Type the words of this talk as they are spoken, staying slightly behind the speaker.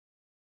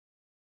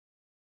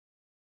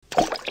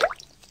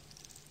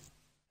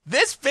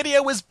This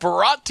video is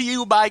brought to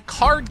you by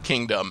Card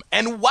Kingdom,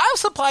 and while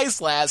supplies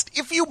last,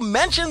 if you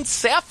mention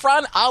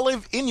Saffron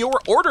Olive in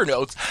your order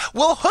notes,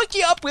 we'll hook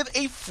you up with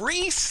a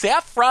free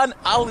Saffron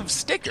Olive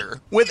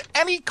sticker with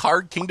any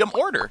Card Kingdom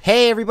order.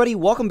 Hey everybody,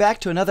 welcome back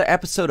to another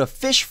episode of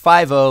Fish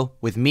 5-0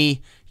 with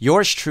me,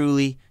 yours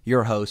truly,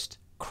 your host,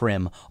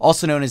 Krim,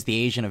 also known as the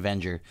Asian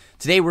Avenger.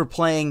 Today we're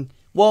playing,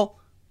 well,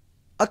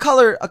 a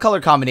color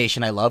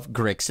combination I love,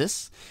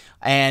 Grixis.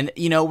 And,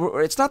 you know,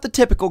 it's not the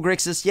typical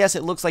Grixis. Yes,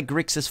 it looks like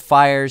Grixis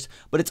fires,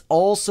 but it's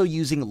also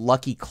using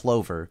Lucky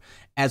Clover,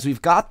 as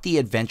we've got the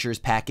Adventures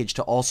package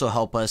to also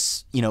help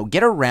us, you know,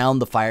 get around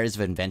the Fires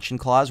of Invention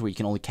clause, where you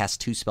can only cast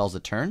 2 spells a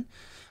turn.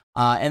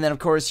 And then, of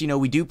course, you know,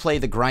 we do play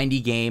the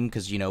grindy game,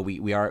 because, you know,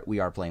 we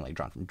are playing, like,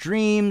 Drawn from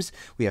Dreams.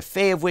 We have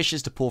Fae of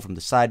Wishes to pull from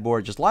the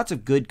sideboard. Just lots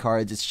of good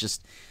cards. It's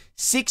just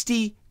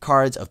 60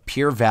 cards of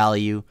pure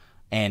value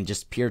and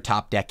just pure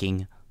top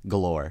decking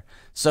galore.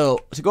 So,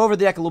 to go over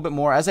the deck a little bit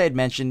more, as I had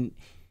mentioned,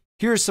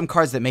 here are some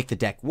cards that make the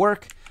deck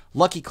work.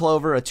 Lucky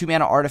Clover, a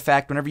 2-mana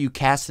artifact. Whenever you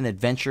cast an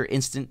adventure,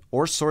 instant,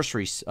 or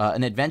sorcery,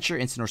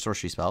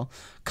 spell,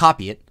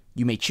 copy it.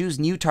 You may choose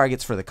new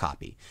targets for the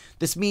copy.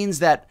 This means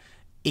that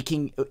it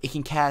can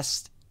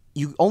cast.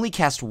 You only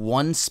cast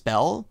 1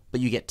 spell, but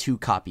you get 2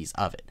 copies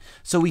of it.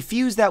 So we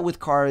fuse that with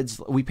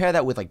cards. We pair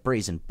that with like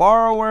Brazen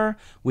Borrower.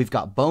 We've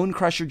got Bone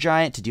Crusher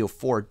Giant to deal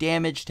 4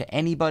 damage to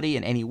anybody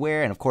and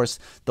anywhere. And of course,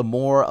 the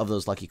more of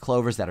those Lucky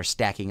Clovers that are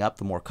stacking up,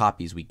 the more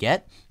copies we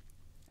get.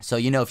 So,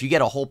 you know, if you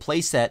get a whole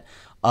playset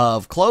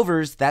of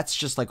Clovers, that's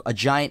just like a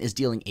Giant is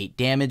dealing 8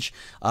 damage.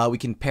 We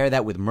can pair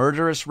that with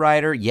Murderous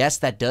Rider. Yes,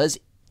 that does,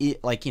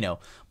 like, you know,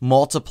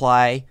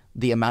 multiply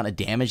the amount of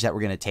damage that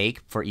we're going to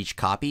take for each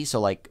copy. So,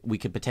 like, we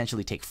could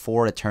potentially take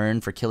 4 a turn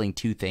for killing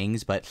 2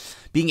 things, but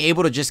being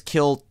able to just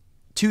kill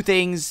 2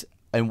 things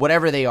and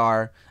whatever they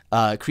are,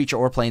 creature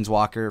or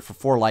planeswalker, for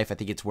 4 life, I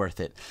think it's worth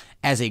it.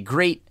 As a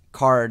great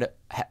card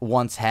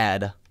once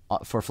had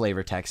for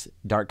flavor text,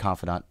 Dark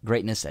Confidant,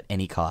 greatness at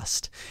any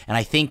cost. And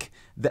I think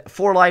that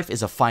 4 life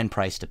is a fine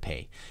price to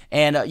pay.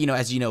 And, you know,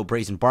 as you know,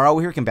 Brazen Borrower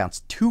here can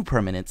bounce 2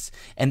 permanents,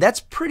 and that's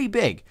pretty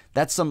big.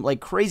 That's some,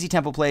 like, crazy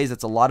tempo plays.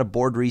 That's a lot of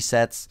board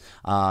resets,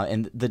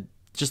 and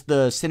just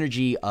the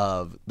synergy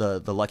of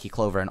the Lucky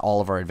Clover and all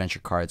of our adventure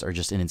cards are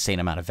just an insane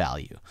amount of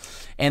value.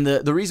 And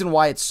the reason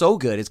why it's so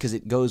good is because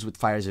it goes with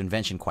Fires of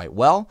Invention quite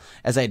well.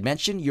 As I had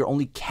mentioned, you're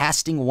only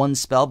casting 1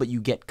 spell, but you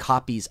get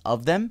copies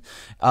of them.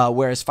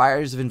 Whereas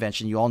Fires of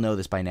Invention, you all know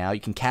this by now, you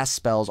can cast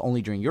spells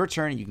only during your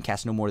turn, and you can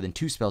cast no more than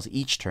 2 spells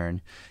each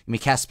turn. You may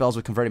cast spells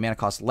with converted mana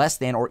costs less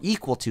than or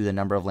equal to the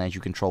number of lands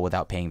you control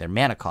without paying their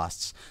mana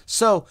costs.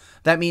 So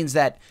that means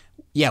that,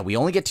 yeah, we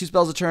only get 2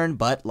 spells a turn,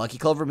 but Lucky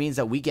Clover means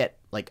that we get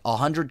like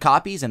 100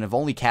 copies and have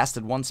only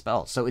casted 1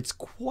 spell. So it's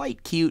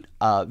quite cute,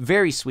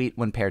 very sweet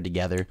when paired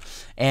together.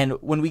 And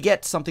when we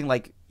get something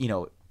like, you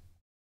know,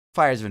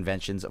 Fires of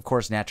Inventions, of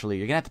course, naturally,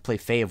 you're going to have to play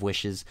Fae of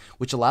Wishes,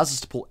 which allows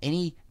us to pull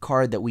any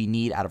card that we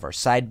need out of our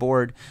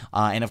sideboard.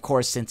 And of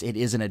course, since it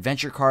is an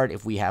adventure card,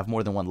 if we have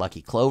more than 1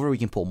 Lucky Clover, we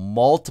can pull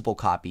multiple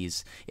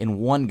copies in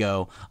one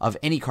go of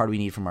any card we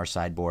need from our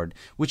sideboard,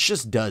 which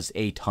just does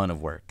a ton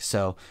of work.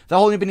 So, without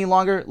holding it any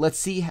longer,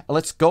 let's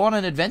go on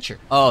an adventure.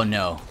 Oh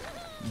no,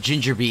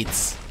 Ginger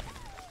Beats.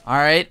 All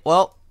right,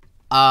 well,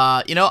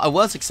 you know, I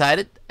was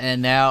excited,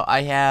 and now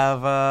I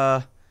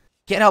have,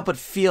 can't help but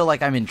feel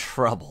like I'm in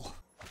trouble.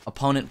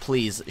 Opponent,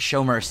 please,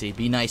 show mercy.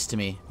 Be nice to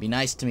me. Be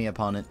nice to me,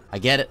 opponent. I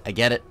get it. I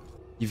get it.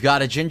 You've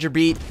got a Ginger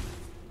Beat.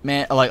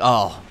 Man, like,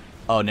 oh,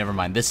 never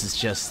mind. This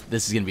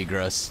is gonna be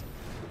gross.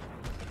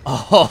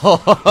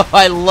 Oh,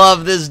 I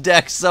love this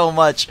deck so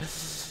much.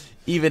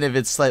 Even if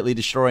it's slightly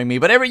destroying me.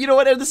 But you know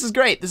what? This is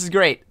great. This is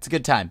great. It's a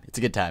good time. It's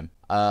a good time.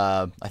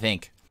 I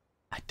think.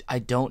 I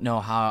don't know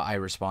how I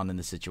respond in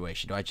this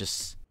situation.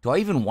 Do I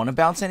even want to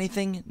bounce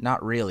anything?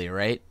 Not really,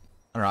 right?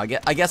 I don't know,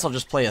 I guess I'll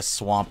just play a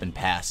Swamp and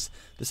pass.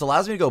 This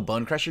allows me to go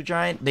Bone Crusher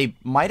Giant. They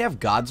might have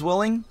God's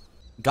Willing.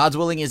 God's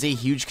Willing is a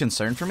huge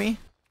concern for me.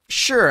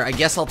 Sure, I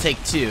guess I'll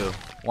take 2.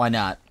 Why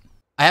not?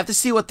 I have to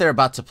see what they're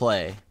about to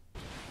play.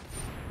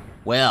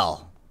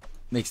 Well,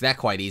 makes that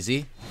quite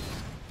easy.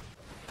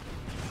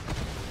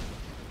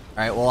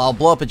 Alright, well, I'll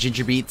blow up a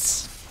Ginger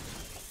Beats.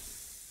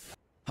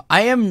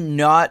 I am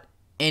not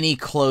any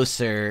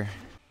closer.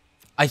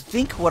 I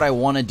think what I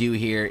want to do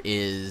here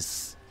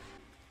is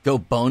go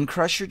Bone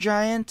Crusher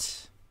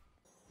Giant.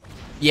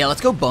 Yeah,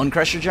 let's go Bone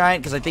Crusher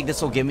Giant, because I think this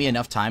will give me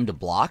enough time to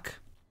block.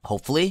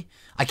 Hopefully.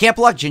 I can't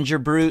block Ginger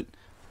Brute.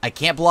 I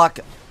can't block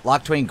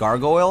Lock-Twain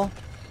Gargoyle.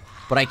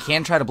 But I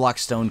can try to block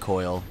Stone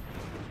Coil.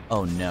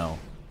 Oh, no.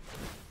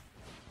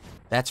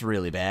 That's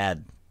really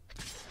bad.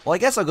 Well, I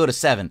guess I'll go to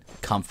 7.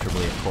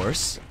 Comfortably, of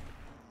course.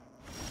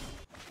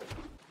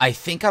 I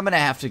think I'm going to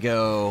have to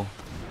go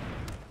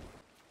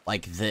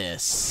like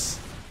this.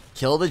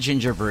 Kill the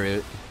Ginger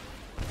Brute.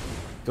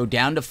 Go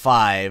down to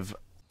 5.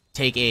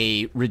 Take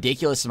a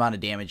ridiculous amount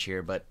of damage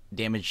here, but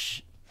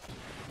damage...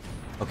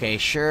 Okay,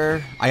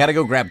 sure. I gotta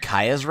go grab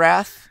Kaya's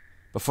Wrath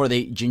before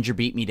they Ginger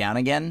beat me down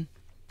again.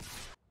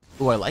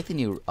 Ooh, I like the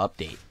new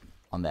update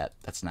on that.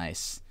 That's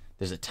nice.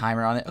 There's a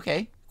timer on it.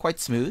 Okay, quite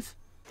smooth.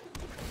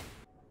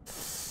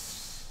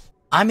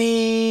 I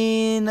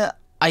mean,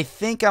 I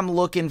think I'm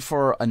looking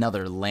for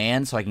another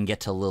land so I can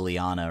get to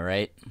Liliana,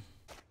 right?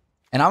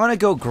 And I'm going to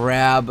go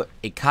grab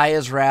a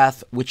Kaya's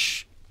Wrath,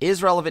 which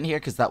is relevant here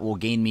because that will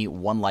gain me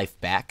 1 life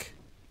back.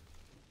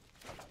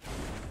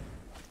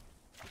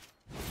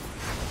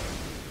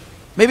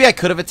 Maybe I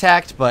could have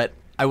attacked, but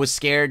I was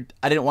scared.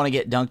 I didn't want to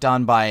get dunked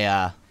on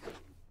by,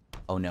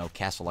 oh no,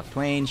 Castle Luck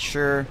Twain,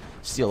 sure.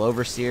 Steel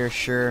Overseer,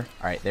 sure.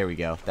 Alright, there we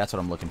go. That's what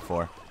I'm looking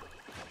for.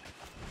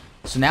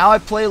 So now I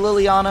play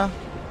Liliana.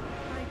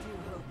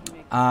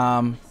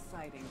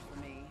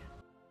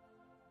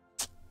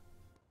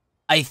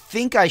 I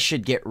think I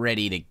should get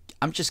ready to...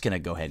 I'm just going to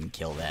go ahead and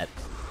kill that.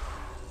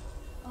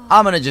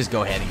 I'm going to just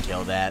go ahead and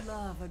kill that.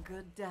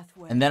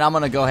 And then I'm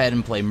going to go ahead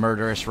and play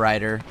Murderous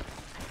Rider.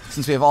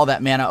 Since we have all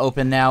that mana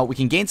open now, we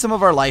can gain some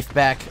of our life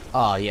back.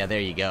 Oh, yeah,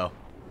 there you go.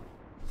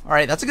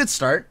 Alright, that's a good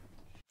start.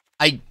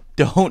 I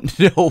don't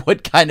know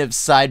what kind of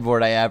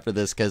sideboard I have for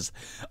this, because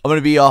I'm going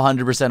to be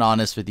 100%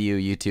 honest with you,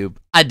 YouTube.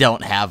 I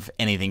don't have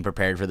anything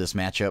prepared for this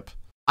matchup.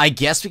 I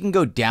guess we can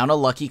go down a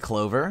Lucky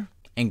Clover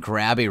and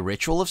grab a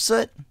Ritual of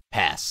Soot.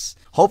 Pass.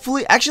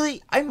 Hopefully,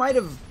 actually, I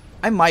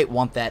might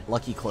want that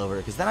Lucky Clover,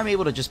 because then I'm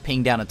able to just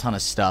ping down a ton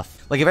of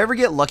stuff. Like, if I ever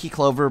get Lucky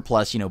Clover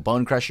plus, you know,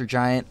 Bone Crusher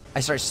Giant, I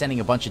start sending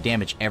a bunch of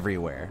damage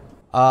everywhere.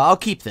 I'll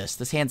keep this.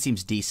 This hand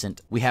seems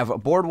decent. We have a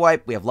Board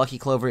Wipe, we have Lucky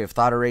Clover, we have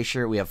Thought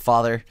Erasure, we have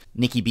Father,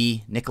 Nikki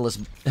B, Nicholas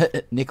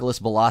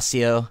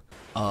Balacio.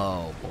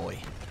 Oh, boy.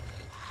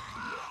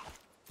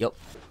 Yep.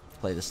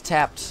 Play this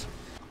tapped.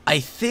 I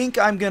think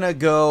I'm gonna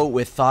go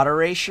with Thought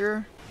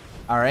Erasure.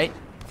 Alright.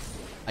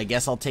 I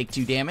guess I'll take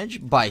 2 damage,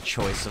 by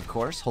choice, of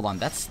course. Hold on,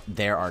 that's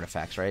their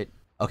artifacts, right?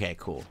 Okay,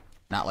 cool.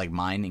 Not like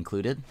mine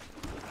included.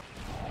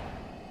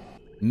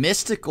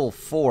 Mystical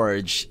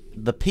Forge,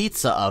 the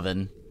Pizza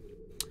Oven.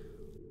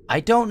 I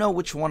don't know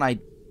which one I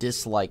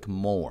dislike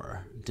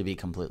more, to be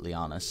completely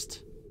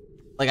honest.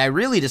 Like, I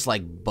really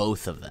dislike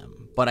both of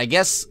them. But I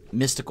guess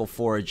Mystical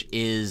Forge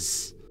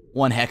is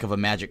one heck of a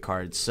magic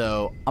card,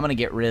 so I'm gonna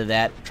get rid of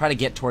that. Try to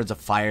get towards a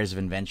Fires of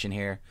Invention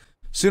here.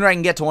 Sooner I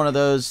can get to one of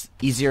those,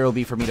 easier it'll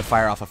be for me to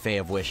fire off a Fae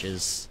of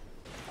Wishes.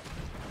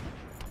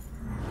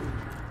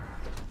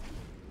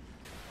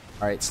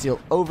 Alright, Steel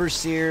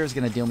Overseer is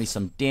going to deal me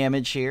some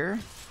damage here.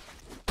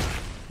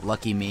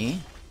 Lucky me.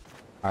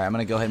 Alright, I'm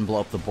going to go ahead and blow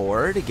up the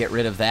board to get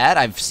rid of that.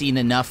 I've seen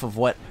enough of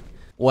what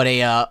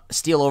a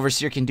Steel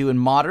Overseer can do in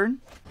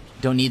Modern.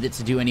 Don't need it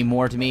to do any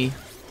more to me.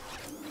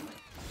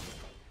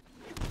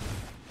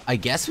 I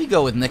guess we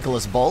go with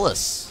Nicholas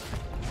Bolas.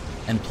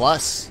 And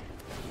plus...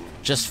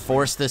 just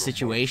force the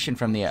situation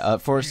from the,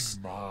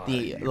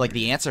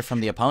 the answer from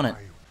the opponent.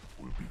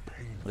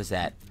 What is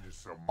that?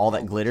 All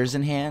that glitters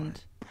in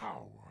hand?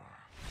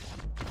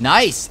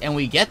 Nice! And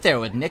we get there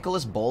with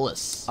Nicholas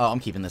Bolas. Oh, I'm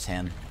keeping this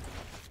hand.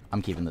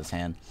 I'm keeping this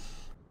hand.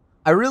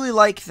 I really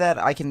like that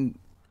I think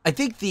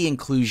the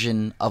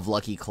inclusion of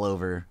Lucky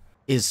Clover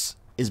is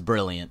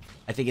brilliant.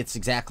 I think it's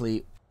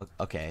exactly...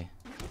 Okay.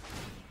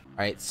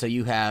 Alright, so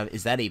you have...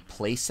 Is that a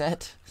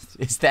playset?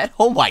 Is that...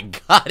 Oh my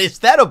god, is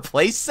that a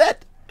playset?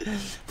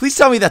 Please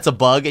tell me that's a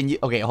bug and you...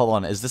 Okay, hold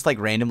on. Is this like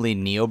randomly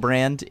Neo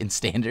brand in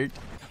Standard?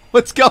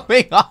 What's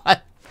going on?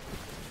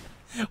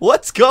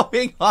 What's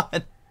going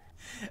on?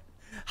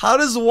 How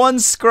does one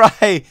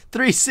scry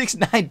 3, 6,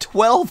 9,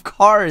 12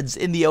 cards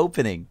in the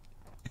opening?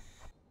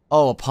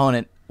 Oh,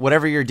 opponent.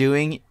 Whatever you're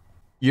doing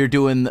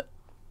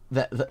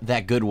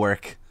that good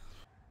work.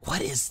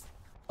 What is...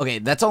 Okay,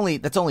 that's only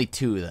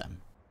 2 of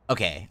them.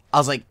 Okay. I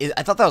was like...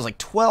 I thought that was like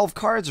 12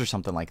 cards or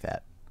something like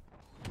that.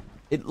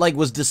 It, like,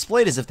 was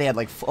displayed as if they had,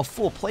 like, a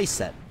full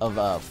playset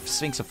of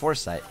Sphinx of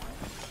Foresight.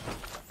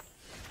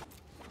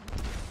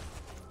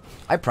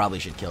 I probably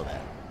should kill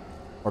that.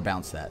 Or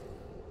bounce that.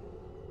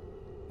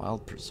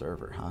 Wild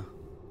Preserver, huh?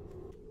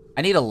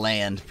 I need a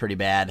land pretty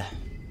bad.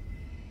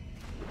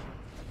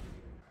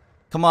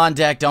 Come on,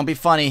 deck, don't be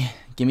funny.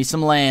 Give me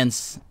some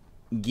lands.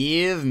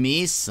 Give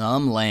me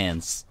some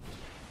lands.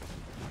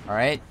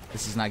 Alright,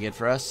 this is not good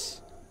for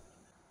us.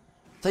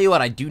 Tell you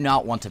what, I do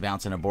not want to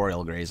bounce in a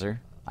Boreal Grazer.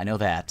 I know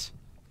that.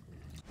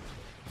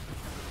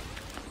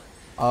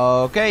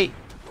 Okay.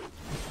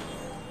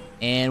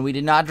 And we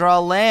did not draw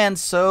land,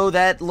 so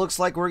that looks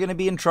like we're going to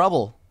be in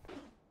trouble.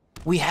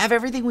 We have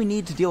everything we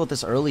need to deal with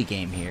this early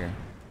game here.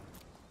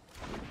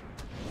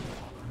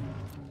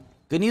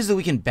 Good news that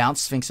we can bounce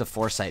Sphinx of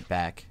Foresight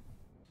back.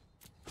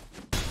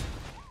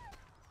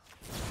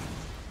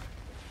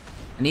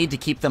 I need to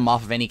keep them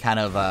off of any kind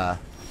of...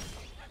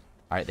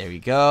 Alright, there we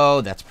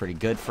go. That's pretty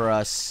good for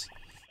us.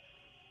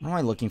 What am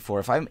I looking for?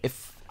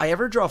 If I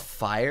ever draw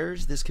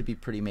fires, this could be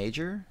pretty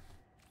major.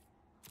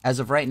 As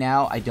of right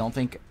now, I don't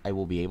think I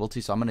will be able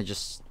to, so I'm going to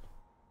just...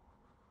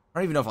 I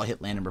don't even know if I'll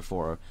hit land number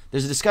 4.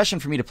 There's a discussion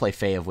for me to play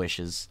Fae of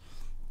Wishes.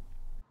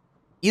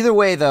 Either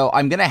way, though,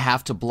 I'm going to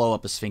have to blow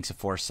up a Sphinx of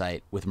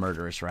Foresight with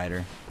Murderous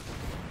Rider.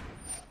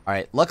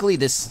 Alright, luckily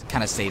this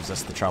kind of saves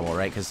us the trouble,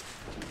 right? Because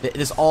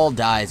this all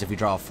dies if we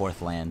draw a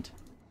 4th land.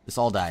 This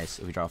all dies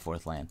if we draw a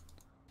 4th land.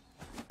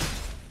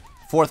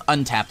 4th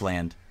untapped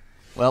land.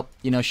 Well,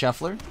 you know,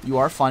 Shuffler, you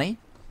are funny.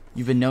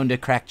 You've been known to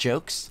crack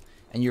jokes,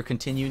 and you're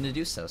continuing to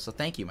do so. So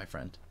thank you, my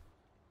friend.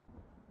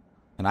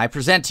 And I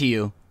present to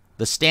you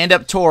the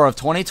stand-up tour of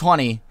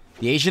 2020,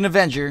 the Asian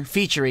Avenger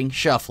featuring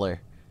Shuffler,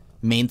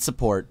 main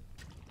support.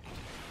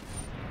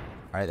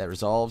 All right, that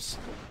resolves.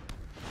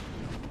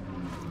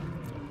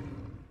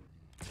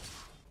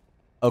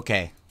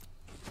 Okay.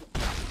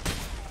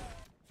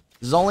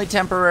 This is only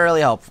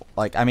temporarily helpful.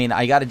 Like, I mean,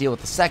 I got to deal with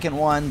the second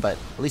one, but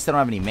at least I don't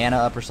have any mana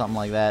up or something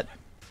like that.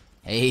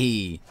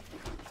 Hey.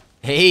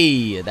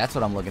 Hey, that's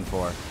what I'm looking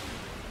for. All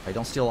right,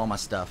 don't steal all my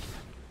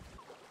stuff.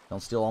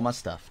 Don't steal all my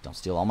stuff. Don't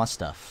steal all my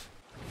stuff.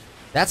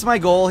 That's my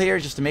goal here,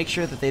 just to make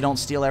sure that they don't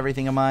steal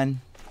everything of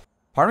mine.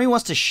 Part of me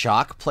wants to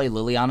shock play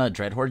Liliana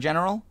Dreadhorde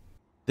General.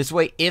 This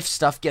way, if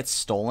stuff gets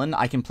stolen,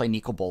 I can play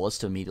Nicol Bolas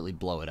to immediately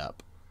blow it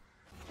up.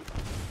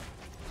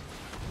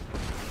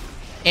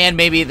 And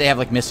maybe they have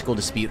like Mystical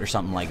Dispute or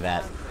something like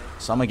that.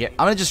 So I'm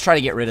gonna just try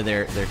to get rid of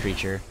their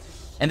creature.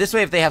 And this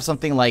way, if they have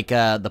something like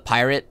the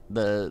Pirate,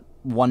 the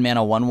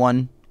 1-mana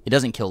 1/1, it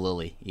doesn't kill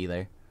Lily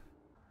either.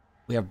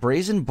 We have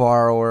Brazen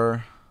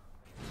Borrower.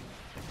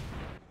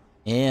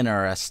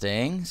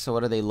 Interesting. So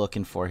what are they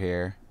looking for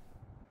here?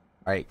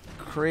 All right,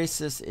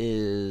 Grixis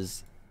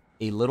is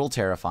a little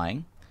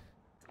terrifying.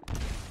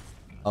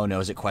 Oh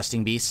no, is it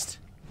Questing Beast?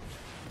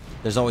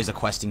 There's always a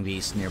Questing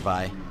Beast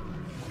nearby.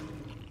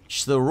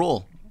 It's the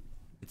rule.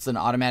 It's an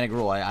automatic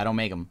rule. I don't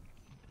make them.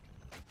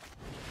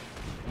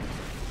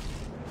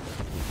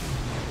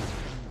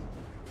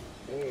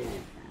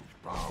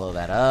 Blow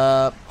that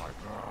up.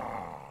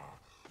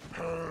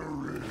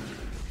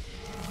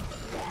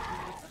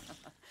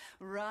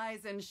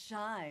 Rise and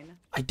shine.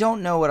 I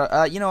don't know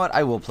what... you know what?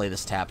 I will play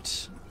this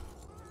tapped.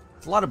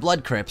 It's a lot of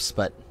blood crypts,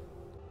 but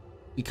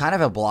we kind of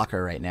have a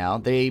blocker right now.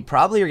 They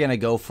probably are going to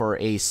go for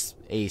a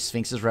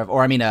Sphinx's Rev...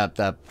 Or, I mean,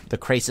 the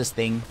Grixis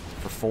thing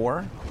for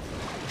 4.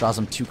 Draws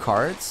them 2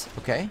 cards.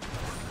 Okay.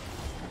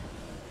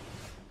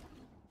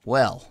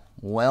 Well.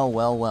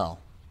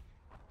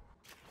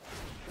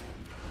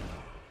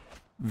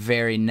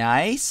 Very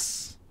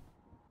nice.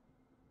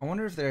 I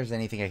wonder if there's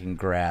anything I can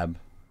grab.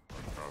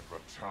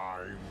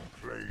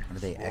 Are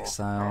they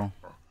exile?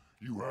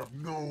 You have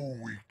no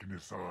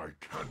weakness I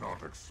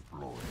cannot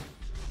exploit.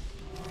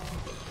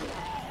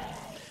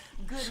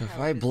 So if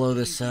I blow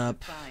this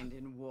up...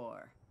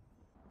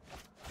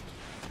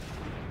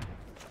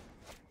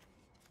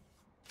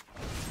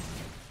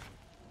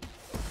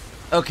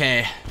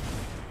 Okay.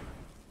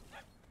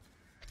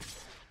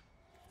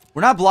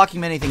 We're not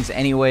blocking many things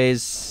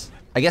anyways.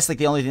 I guess like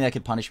the only thing that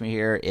could punish me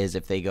here is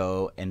if they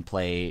go and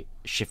play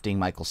Shifting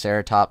Michael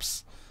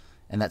Ceratops,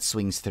 and that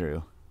swings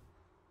through.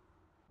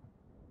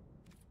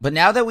 But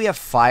now that we have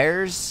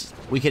fires,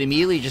 we could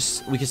immediately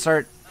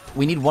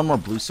we need one more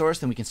blue source,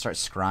 then we can start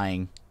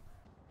scrying.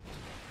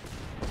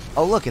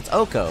 Oh look, it's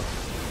Oko.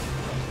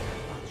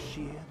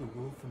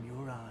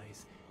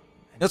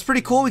 That's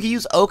pretty cool. We can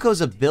use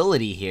Oko's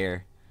ability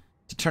here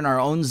to turn our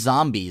own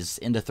zombies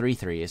into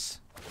 3/3s.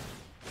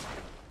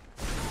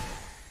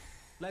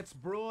 Let's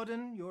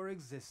broaden your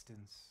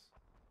existence.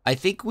 I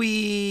think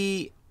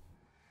we...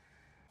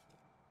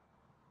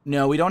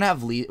 No, we don't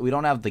have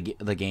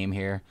the game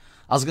here.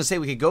 I was gonna say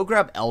we could go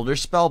grab Elder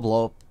Spell,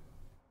 blow up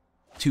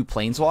 2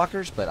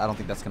 Planeswalkers, but I don't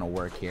think that's gonna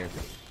work here.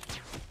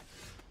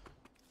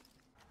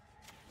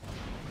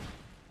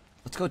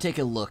 Let's go take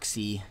a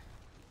look-see.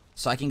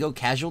 So I can go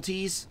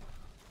Casualties.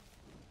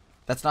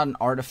 That's not an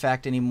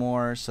artifact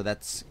anymore, so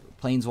that's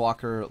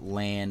Planeswalker,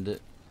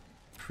 land,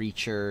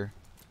 creature.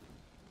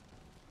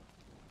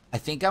 I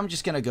think I'm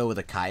just gonna go with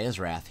a Kaya's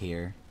Wrath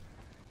here.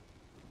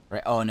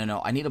 Right? Oh,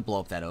 no. I need to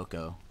blow up that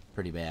Oko.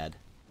 Pretty bad.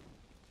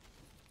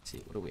 Let's see,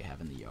 what do we have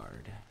in the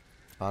yard?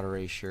 Spot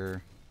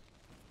Erasure.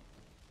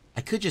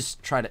 I could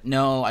just try to...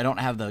 No, I don't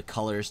have the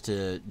colors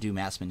to do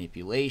mass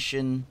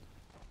manipulation.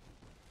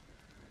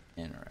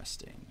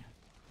 Interesting.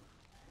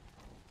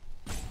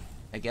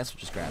 I guess we'll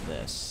just grab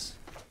this.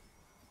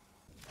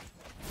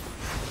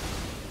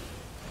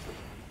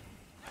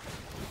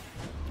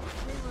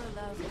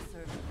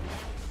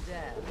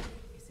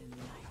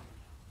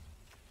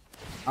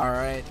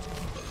 Alright.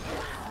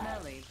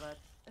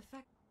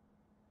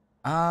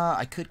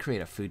 I could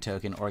create a food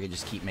token, or I could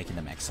just keep making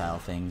them exile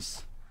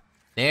things.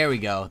 There we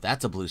go.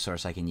 That's a blue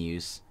source I can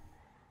use.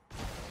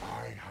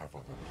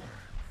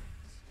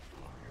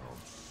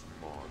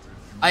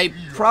 I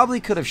probably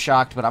could have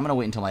shocked, but I'm gonna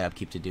wait until my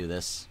upkeep to do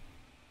this.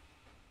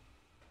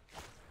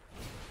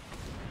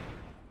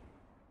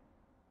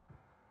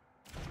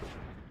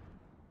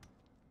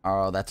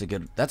 Oh, that's a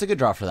good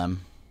draw for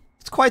them.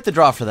 It's quite the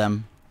draw for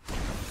them.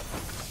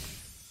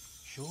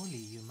 Surely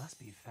you must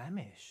be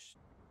famished.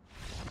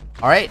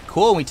 Alright,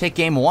 cool. We take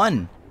game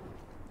 1.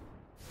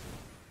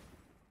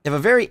 They have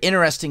a very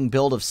interesting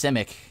build of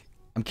Simic.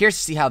 I'm curious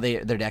to see how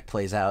their deck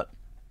plays out.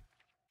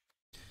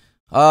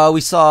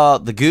 We saw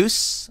the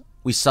Goose.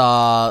 We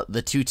saw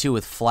the 2/2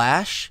 with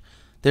Flash.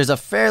 There's a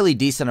fairly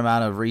decent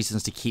amount of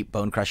reasons to keep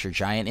Bonecrusher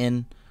Giant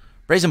in.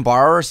 Brazen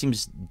Borrower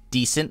seems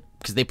decent,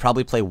 because they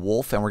probably play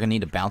Wolf, and we're going to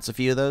need to bounce a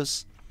few of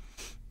those.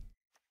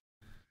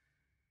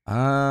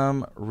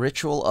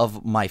 Ritual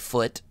of My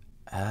Foot.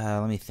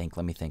 Let me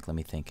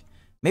think.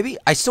 Maybe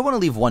I still want to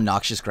leave one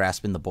Noxious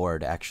Grasp in the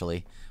board,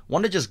 actually.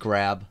 One to just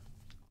grab.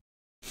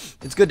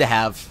 It's good to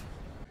have.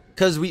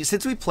 Because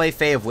since we play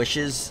Fae of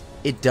Wishes,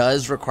 it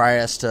does require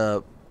us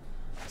to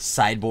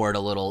sideboard a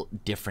little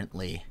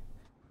differently.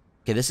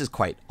 Okay, this is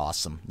quite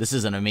awesome. This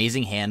is an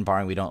amazing hand,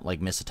 barring we don't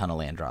like miss a ton of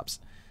land drops.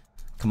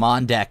 Come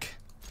on, deck.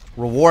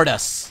 Reward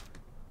us.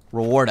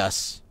 Reward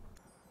us.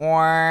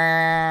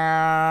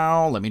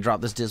 Wow. Let me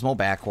drop this Dismal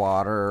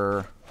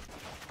Backwater.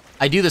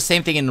 I do the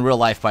same thing in real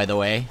life, by the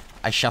way.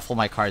 I shuffle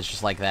my cards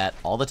just like that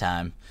all the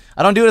time.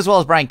 I don't do it as well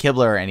as Brian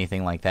Kibler or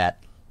anything like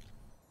that.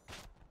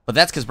 But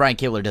that's because Brian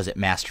Kibler does it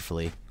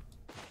masterfully.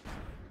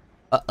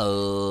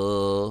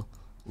 Uh-oh.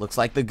 Looks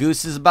like the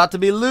goose is about to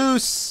be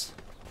loose.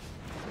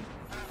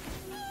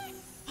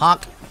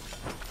 Honk.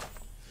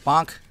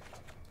 Bonk.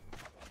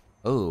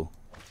 Ooh.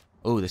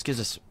 Ooh, this gives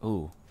us...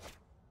 Ooh.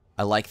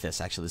 I like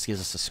this, actually. This gives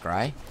us a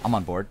scry. I'm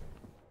on board.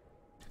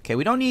 Okay,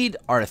 we don't need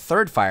our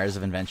third Fires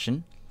of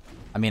Invention.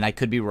 I mean, I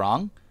could be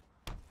wrong.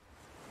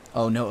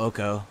 Oh, no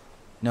Oko.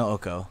 No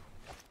Oko.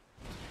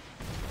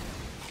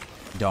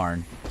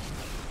 Darn.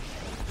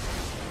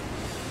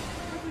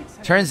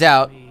 Turns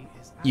out,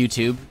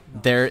 YouTube,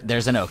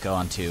 there's an Oko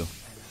on 2.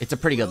 It's a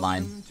pretty good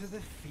line.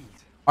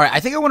 Alright, I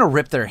think I want to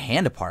rip their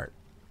hand apart.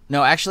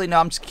 No, actually, no,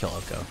 I'm just kill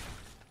Oko.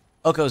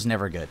 Oko's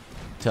never good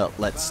to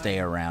let stay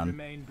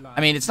around.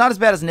 I mean, it's not as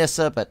bad as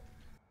Nissa, but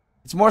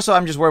it's more so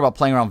I'm just worried about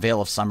playing around Veil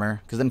of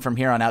Summer, because then from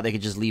here on out, they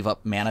could just leave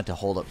up mana to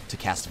hold up to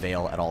cast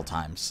Veil at all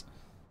times.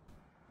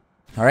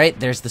 Alright,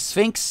 there's the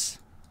Sphinx.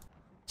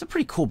 It's a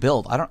pretty cool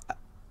build. I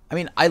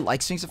mean, I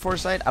like Sphinx of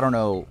Foresight. I don't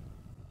know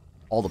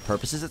all the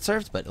purposes it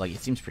serves, but like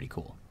it seems pretty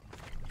cool.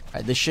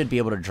 Alright, this should be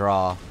able to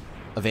draw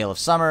a Veil of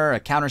Summer, a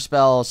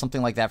counterspell,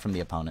 something like that from the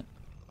opponent.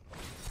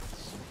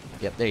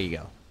 Yep, there you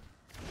go.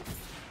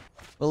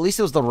 Well, at least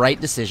it was the right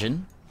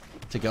decision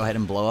to go ahead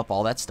and blow up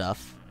all that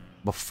stuff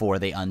before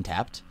they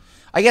untapped.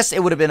 I guess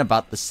it would have been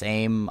about the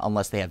same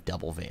unless they have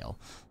double Veil.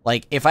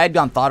 Like, if I had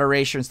gone Thought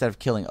Erasure instead of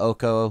killing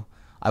Oko,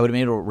 I would have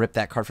been able to rip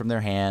that card from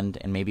their hand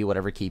and maybe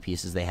whatever key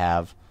pieces they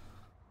have.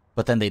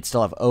 But then they'd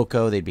still have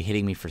Oko. They'd be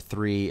hitting me for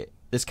 3.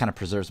 This kind of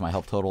preserves my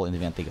health total in the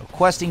event they go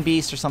Questing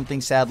Beast or something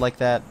sad like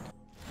that.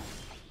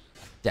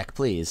 Deck,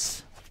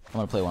 please. I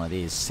want to play one of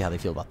these, see how they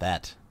feel about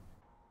that.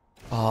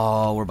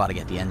 Oh, we're about to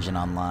get the engine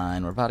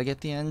online. We're about to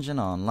get the engine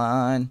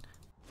online.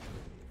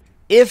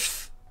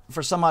 If,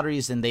 for some odd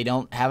reason, they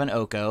don't have an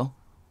Oko,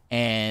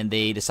 and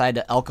they decide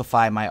to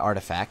Alchify my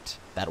artifact,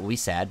 that will be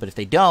sad. But if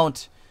they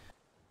don't,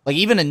 like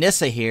even a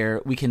Nissa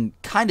here, we can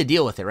kind of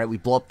deal with it, right? We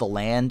blow up the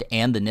land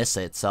and the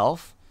Nissa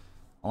itself.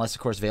 Unless,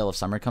 of course, Veil of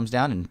Summer comes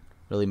down and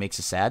really makes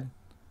us sad.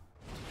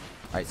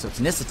 Alright, so it's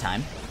Nissa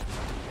time.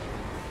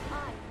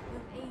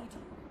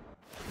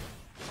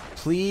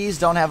 Please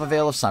don't have a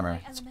Veil of Summer.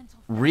 It's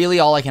really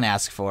all I can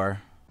ask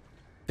for.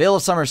 Veil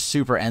of Summer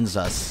super ends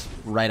us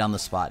right on the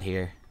spot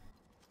here.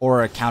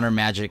 Or a counter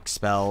magic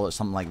spell or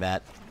something like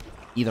that.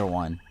 Either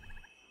one.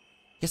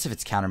 I guess if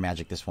it's counter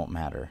magic, this won't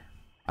matter.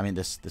 I mean,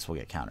 this will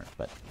get countered,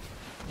 but...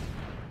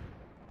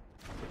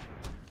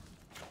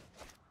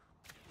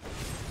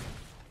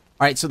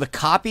 Alright, so the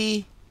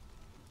copy...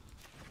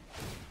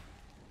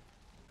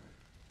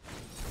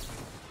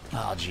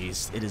 Oh,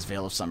 jeez. It is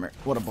Veil of Summer.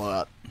 What a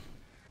blowout.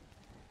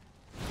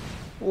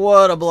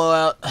 What a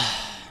blowout.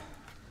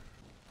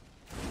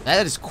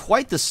 That is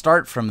quite the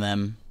start from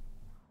them.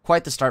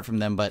 Quite the start from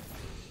them, but...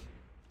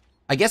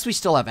 I guess we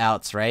still have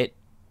outs, right?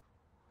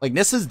 Like,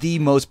 this is the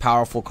most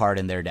powerful card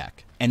in their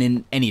deck. And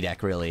in any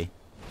deck, really.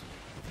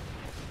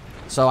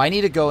 So I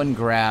need to go and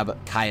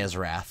grab Kaya's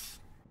Wrath.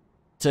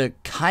 To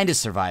kind of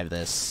survive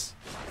this.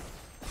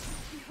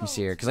 Let me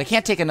see here. Because I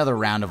can't take another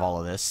round of all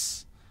of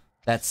this.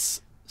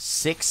 That's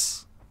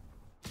 6.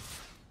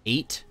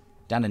 8.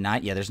 Down to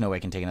 9. Yeah, there's no way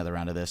I can take another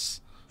round of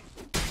this.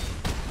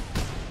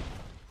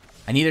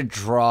 I need to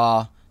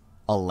draw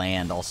a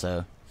land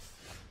also.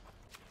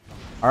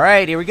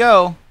 Alright, here we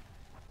go.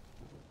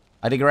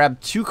 I had to grab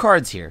 2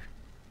 cards here.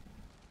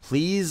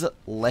 Please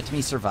let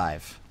me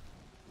survive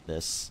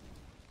this.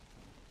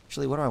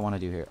 Actually, what do I want to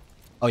do here?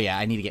 Oh yeah,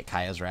 I need to get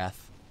Kaya's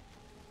Wrath.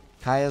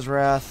 Kaya's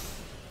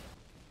Wrath.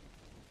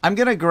 I'm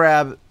going to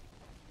grab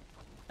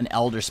an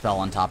Elder Spell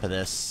on top of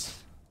this.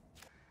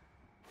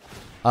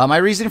 My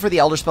reason for the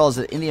Elder Spell is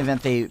that in the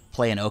event they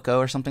play an Oko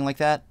or something like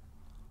that,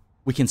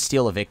 we can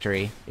steal a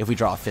victory if we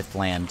draw a 5th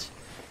land.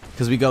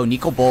 Because we go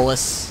Nicol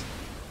Bolas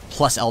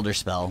plus Elder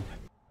Spell.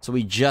 So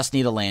we just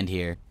need a land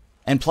here.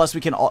 And plus we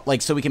can,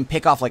 like, so we can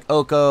pick off, like,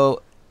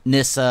 Oko,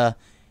 Nissa,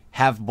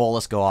 have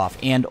Bolas go off,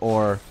 and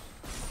or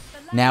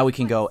now we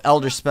can go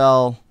Elder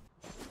Spell.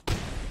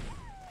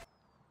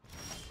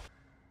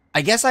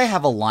 I guess I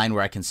have a line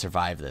where I can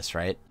survive this,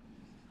 right?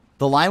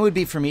 The line would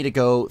be for me to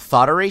go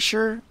Thought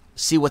Erasure,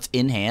 see what's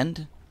in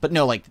hand. But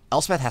no, like,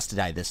 Elspeth has to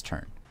die this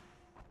turn.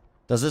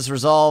 Does this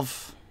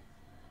resolve?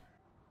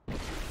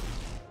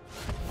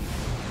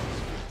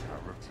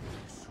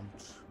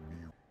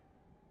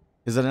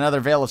 Is it another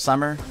Veil of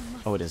Summer?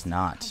 Oh, it is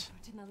not.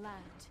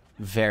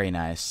 Very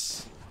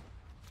nice.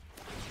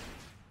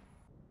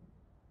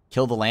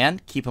 Kill the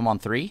land. Keep him on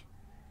 3.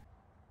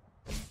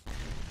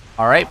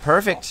 Alright,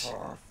 perfect.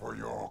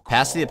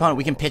 Pass to the opponent.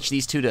 We can pitch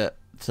these two to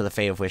the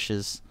Fae of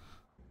Wishes.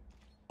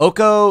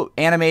 Oko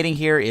animating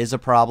here is a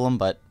problem,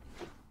 but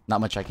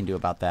not much I can do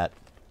about that.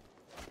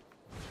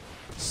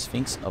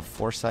 Sphinx of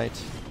Foresight.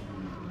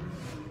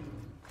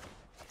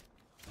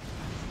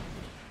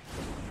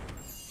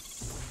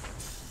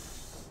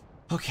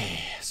 Okay,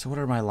 so what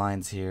are my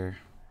lines here?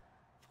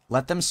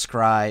 Let them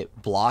scry,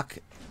 block.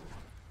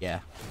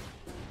 Yeah.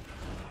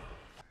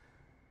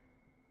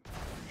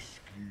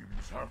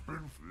 Schemes have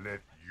been.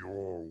 Let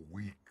your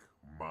weak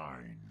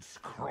minds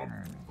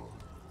crumble.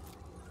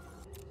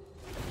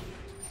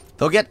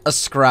 They'll get a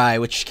scry,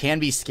 which can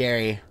be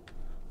scary.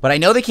 But I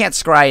know they can't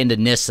scry into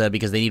Nissa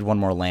because they need one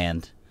more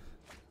land.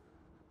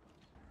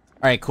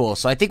 Alright, cool.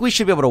 So I think we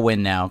should be able to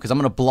win now. Because I'm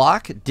going to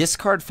block,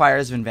 discard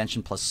Fires of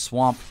Invention plus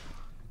Swamp.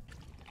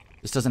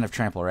 This doesn't have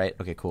trample, right?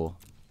 Okay, cool.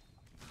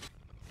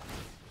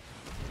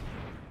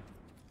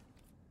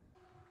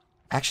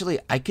 Actually,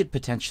 I could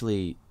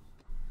potentially...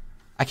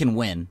 I can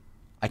win.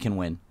 I can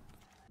win.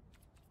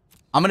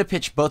 I'm going to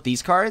pitch both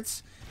these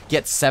cards.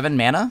 Get 7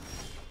 mana.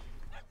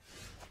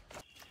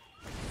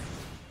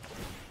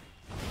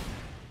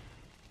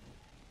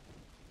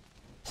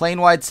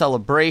 Plane-wide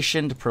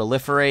Celebration to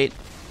proliferate.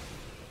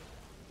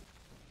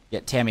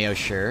 Get Tameo,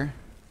 sure.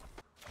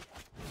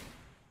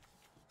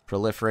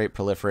 Proliferate,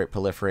 proliferate,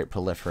 proliferate,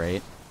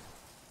 proliferate.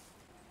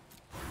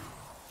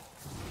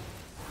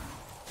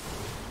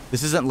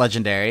 This isn't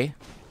legendary.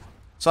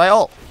 So I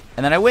ult.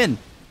 And then I win.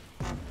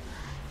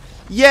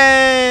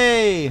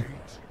 Yay!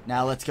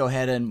 Now let's go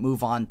ahead and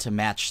move on to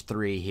match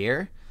 3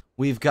 here.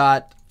 We've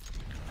got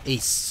a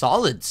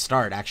solid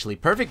start, actually.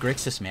 Perfect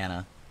Grixis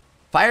mana.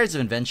 Fires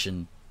of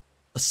Invention.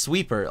 A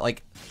sweeper.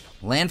 Like,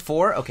 land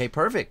 4? Okay,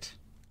 perfect.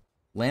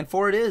 Land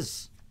 4 it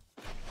is.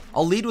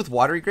 I'll lead with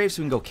Watery Grave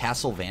so we can go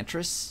Castle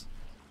Vantress.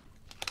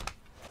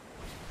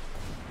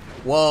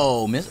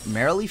 Whoa,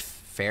 Merrily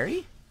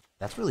Fairy?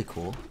 That's really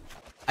cool.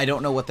 I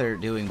don't know what they're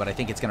doing, but I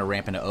think it's going to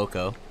ramp into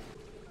Oko.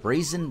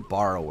 Brazen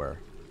Borrower.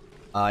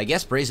 I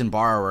guess Brazen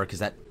Borrower, because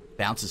that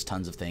bounces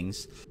tons of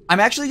things. I'm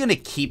actually going to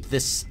keep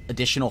this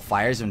additional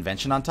Fires of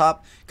Invention on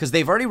top, because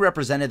they've already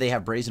represented they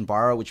have Brazen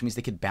Borrow, which means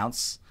they could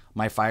bounce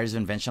my Fires of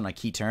Invention on a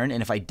key turn,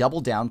 and if I double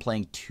down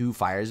playing 2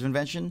 Fires of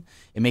Invention,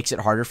 it makes it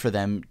harder for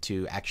them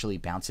to actually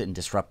bounce it and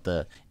disrupt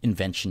the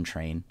Invention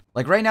train.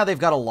 Like right now they've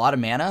got a lot of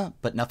mana,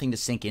 but nothing to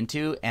sink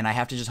into, and I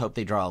have to just hope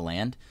they draw a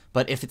land.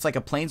 But if it's like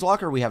a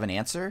Planeswalker, we have an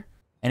answer.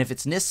 And if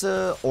it's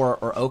Nissa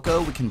or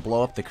Oko, we can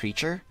blow up the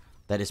creature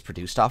that is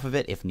produced off of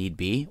it if need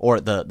be, or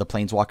the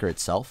Planeswalker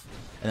itself,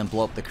 and then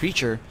blow up the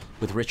creature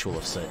with Ritual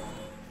of Soot.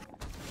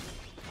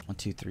 1,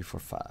 2, 3, 4,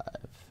 5.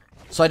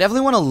 So I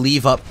definitely want to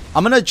leave up.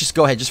 I'm going to just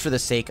go ahead just for the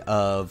sake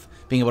of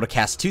being able to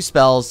cast 2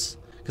 spells,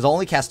 because I'll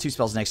only cast 2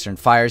 spells next turn.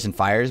 Fires and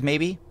Fires,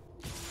 maybe.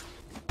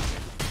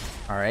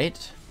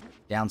 Alright.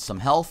 Down some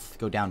health.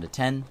 Go down to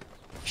 10.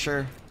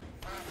 Sure.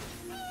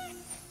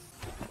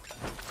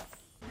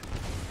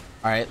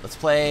 Alright, let's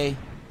play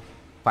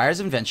Fires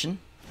of Invention.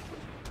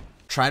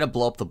 Try to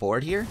blow up the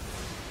board here.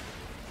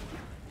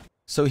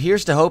 So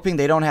here's to hoping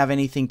they don't have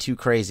anything too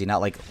crazy.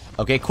 Not like,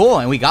 okay, cool,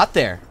 and we got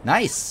there.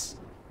 Nice.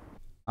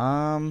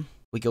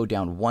 We go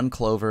down 1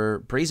 Clover.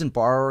 Brazen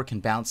Borrower can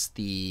bounce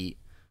the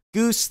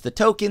Goose, the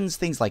tokens,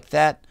 things like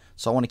that.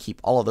 So I want to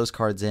keep all of those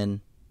cards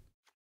in.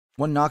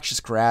 1 Noxious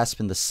Grasp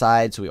in the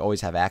side, so we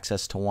always have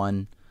access to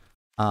 1.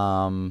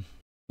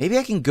 Maybe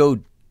I can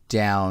go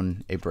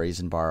down a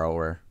Brazen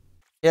Borrower.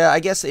 Yeah, I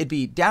guess it'd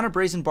be down a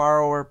Brazen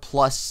Borrower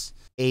plus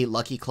a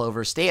Lucky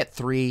Clover. Stay at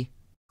 3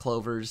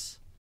 Clovers.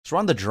 So we're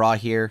on the draw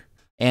here.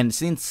 And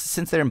since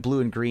they're in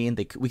blue and green,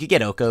 we could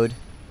get Oko'd.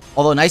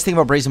 Although, a nice thing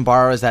about Brazen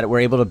Borrower is that we're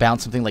able to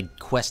bounce something like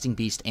Questing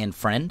Beast and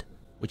Friend,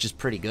 which is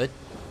pretty good.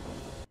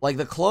 Like,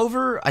 the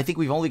Clover, I think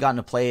we've only gotten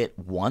to play it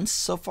once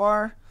so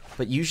far,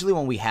 but usually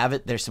when we have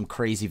it, there's some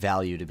crazy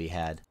value to be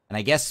had. And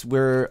I guess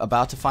we're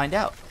about to find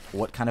out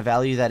what kind of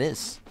value that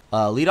is.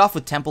 Lead off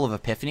with Temple of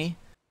Epiphany.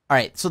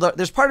 Alright, so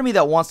there's part of me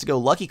that wants to go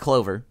Lucky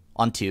Clover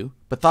on 2,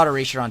 but Thought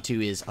Erasure on 2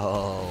 is,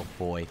 oh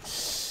boy.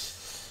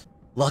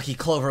 Lucky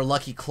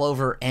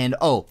Clover, and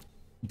oh,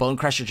 Bone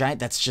Crusher Giant,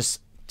 that's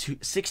just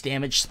 6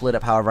 damage split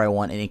up however I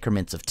want in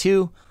increments of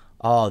 2.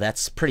 Oh,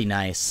 that's pretty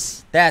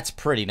nice. That's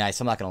pretty nice,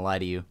 I'm not gonna lie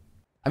to you.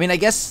 I mean, I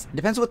guess, it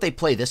depends what they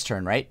play this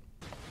turn, right?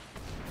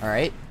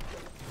 Alright.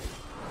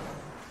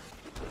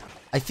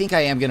 I think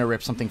I am gonna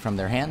rip something from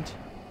their hand.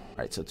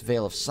 Alright, so it's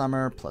Veil of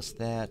Summer plus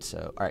that,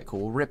 so, alright, cool,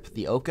 we'll rip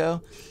the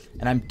Oko.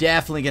 And I'm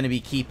definitely gonna be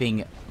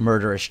keeping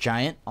Murderous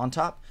Giant on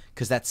top,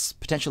 because that's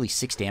potentially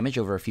 6 damage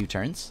over a few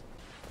turns.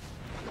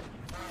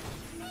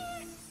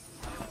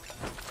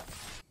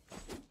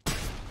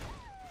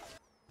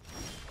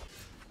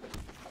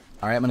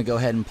 Alright, I'm going to go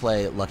ahead and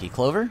play Lucky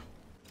Clover.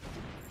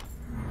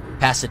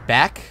 Pass it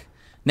back.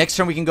 Next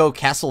turn we can go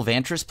Castle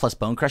Vantress plus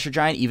Bone Crusher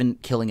Giant, even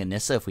killing a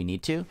Nissa if we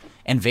need to.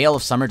 And Veil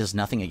of Summer does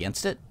nothing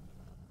against it.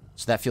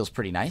 So that feels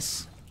pretty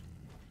nice.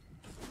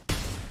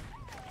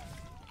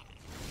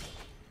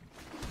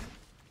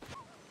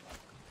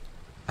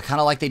 I kind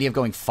of like the idea of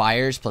going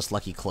Fires plus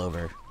Lucky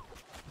Clover.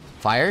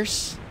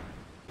 Fires?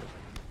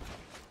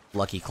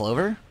 Lucky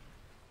Clover?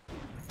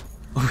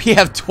 We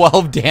have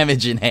 12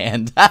 damage in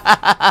hand.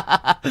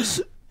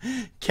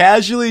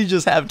 Casually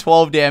just have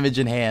 12 damage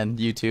in hand,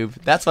 YouTube.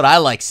 That's what I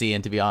like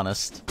seeing, to be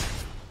honest.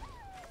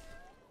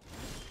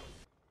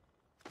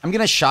 I'm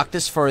going to shock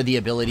this for the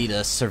ability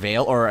to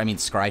surveil, or I mean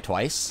scry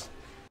twice.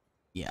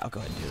 Yeah, I'll go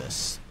ahead and do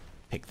this.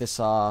 Pick this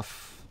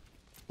off.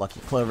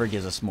 Lucky Clover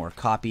gives us more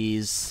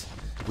copies.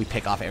 We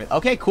pick off everything.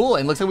 Okay, cool.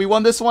 And looks like we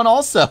won this one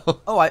also.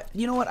 Oh,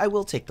 you know what? I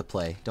will take the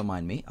play. Don't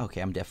mind me. Okay,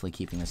 I'm definitely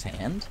keeping this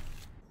hand.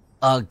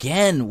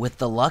 Again, with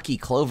the Lucky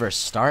Clover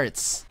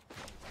starts.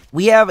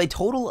 We have a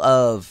total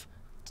of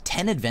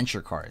 10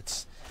 adventure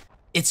cards.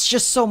 It's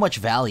just so much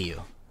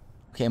value.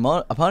 Okay,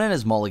 opponent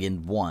has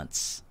mulliganed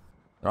once.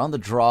 They're on the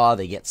draw.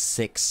 They get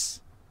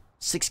 6.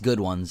 6 good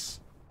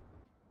ones.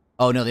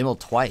 Oh, no, they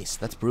mulled twice.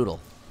 That's brutal.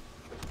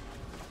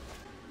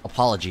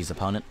 Apologies,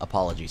 opponent.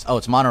 Apologies. Oh,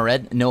 it's mono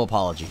red? No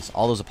apologies.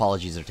 All those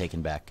apologies are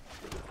taken back.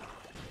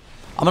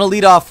 I'm going to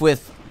lead off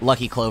with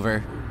Lucky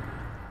Clover.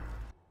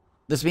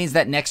 This means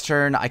that next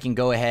turn I can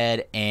go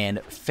ahead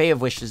and Fae of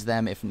Wishes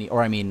them if need,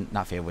 or I mean,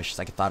 not Fae of Wishes,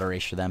 I can Thought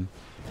Erasure them.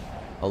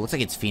 Oh, it looks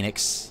like it's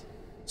Phoenix.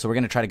 So we're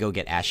going to try to go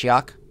get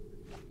Ashiok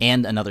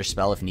and another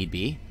spell if need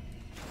be.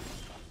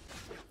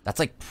 That's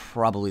like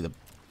probably the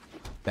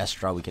best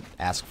draw we could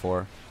ask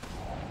for.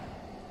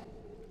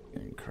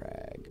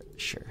 Crag,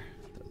 sure.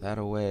 Throw that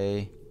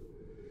away.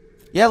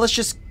 Yeah, let's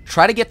just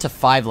try to get to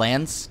 5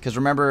 lands, because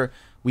remember,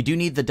 we do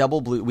need the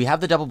double blue. We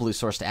have the double blue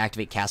source to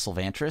activate Castle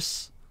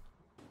Vantress.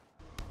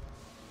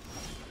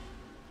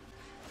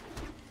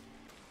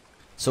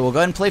 So we'll go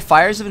ahead and play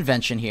Fires of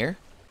Invention here.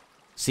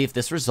 See if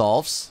this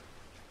resolves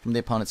from the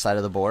opponent's side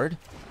of the board.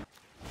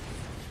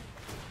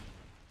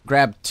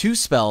 Grab 2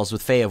 spells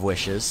with Fae of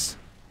Wishes.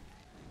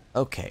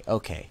 Okay,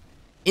 okay.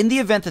 In the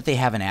event that they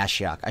have an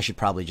Ashiok, I should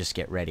probably just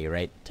get ready,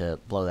 right, to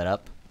blow that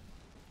up.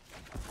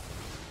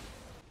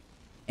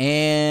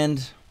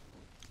 And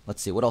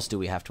let's see, what else do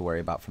we have to worry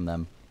about from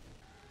them?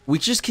 We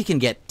just can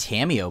get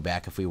Tamiyo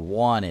back if we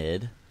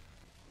wanted.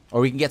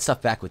 Or we can get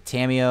stuff back with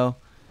Tamiyo.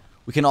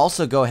 We can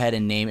also go ahead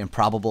and name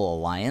Improbable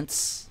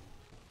Alliance.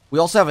 We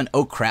also have an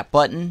Oh Crap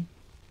button.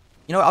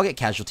 You know what, I'll get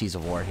Casualties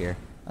of War here.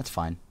 That's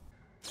fine.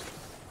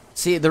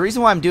 See, the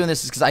reason why I'm doing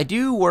this is because I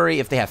do worry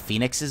if they have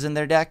Phoenixes in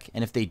their deck,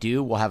 and if they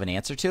do, we'll have an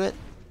answer to it.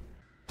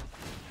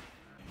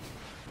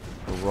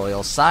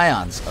 Royal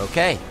Scions.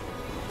 Okay.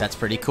 That's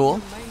pretty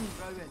cool.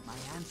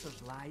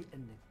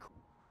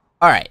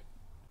 Alright.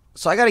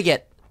 So I gotta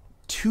get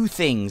 2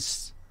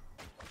 things.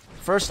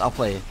 First, I'll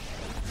play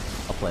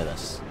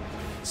this.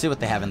 See what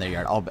they have in their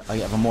yard. I'll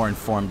have a more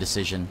informed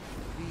decision.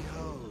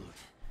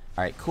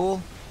 Alright,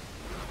 cool.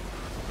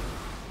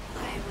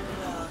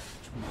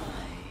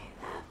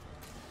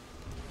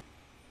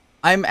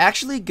 I'm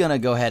actually gonna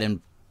go ahead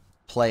and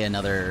play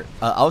another...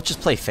 I'll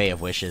just play Fae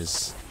of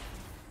Wishes.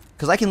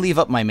 Because I can leave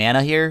up my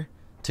mana here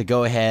to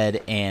go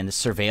ahead and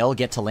surveil,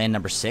 get to land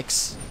number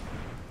 6.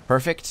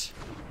 Perfect.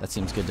 That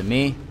seems good to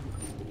me.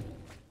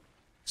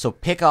 So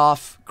pick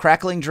off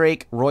Crackling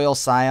Drake, Royal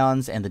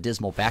Scions, and the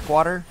Dismal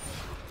Backwater.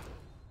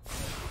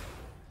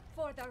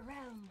 For the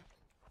realm.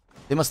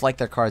 They must like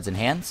their cards in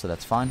hand, so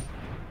that's fine.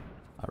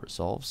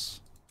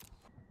 Resolves.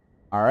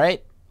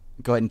 Alright.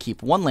 Go ahead and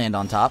keep 1 land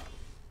on top.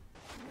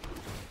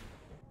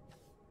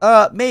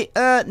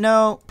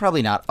 No,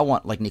 probably not. I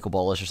want, like, Nicol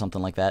or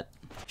something like that.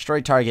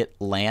 Destroy target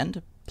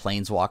land,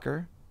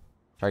 Planeswalker,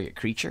 target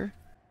creature,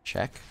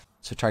 check.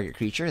 So target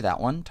creature, that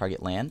one,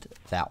 target land,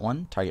 that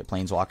one, target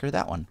Planeswalker,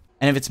 that one.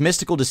 And if it's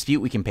Mystical Dispute,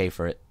 we can pay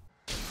for it.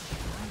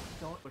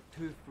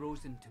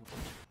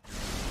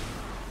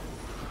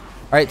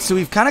 Alright, so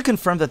we've kind of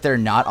confirmed that they're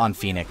not on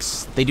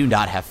Phoenix. They do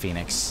not have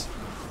Phoenix.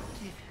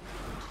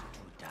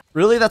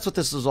 Really, that's what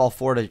this is all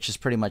for, to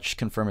just pretty much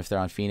confirm if they're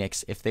on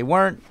Phoenix. If they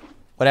weren't,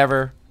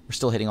 whatever. We're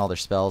still hitting all their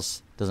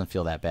spells. Doesn't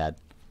feel that bad.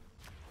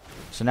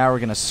 So now we're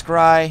going to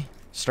scry.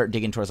 Start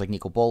digging towards like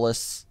Nicol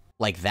Bolas.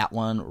 Like that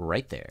one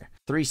right there.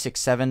 3, 6,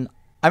 7.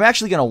 I'm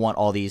actually going to want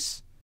all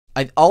these.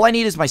 All I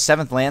need is my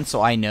 7th land,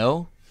 so I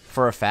know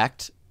for a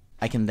fact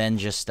I can then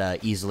just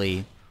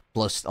easily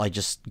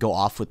just go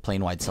off with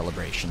Plane-Wide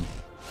Celebration.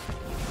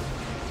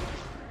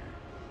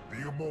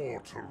 The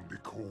immortal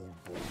Nicol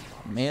Bolas.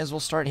 May as well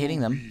start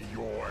hitting them.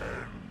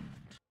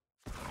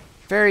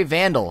 Fairy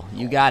Vandal,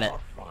 you got it.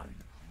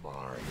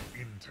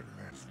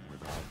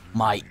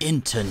 My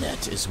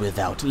internet is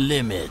without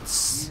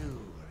limits.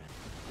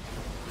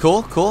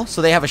 Cool, cool.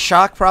 So they have a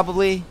shock,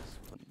 probably.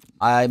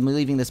 I'm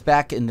leaving this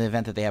back in the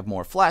event that they have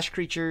more flash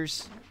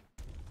creatures.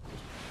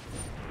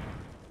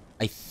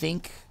 I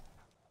think...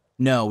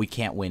 No, we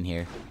can't win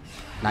here.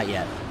 Not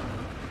yet.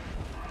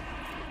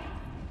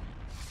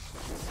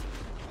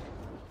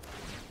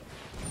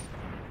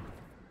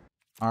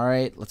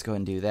 Alright, let's go ahead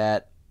and do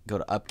that. Go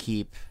to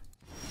Upkeep.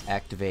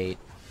 Activate.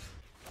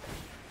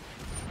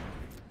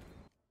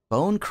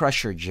 Bone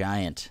Crusher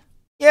Giant.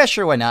 Yeah,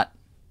 sure, why not?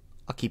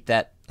 I'll keep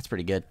that. That's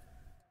pretty good.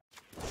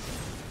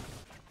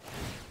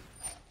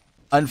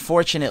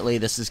 Unfortunately,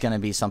 this is going to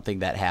be something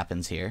that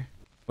happens here.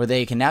 where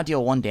they can now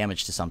deal 1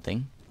 damage to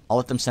something. I'll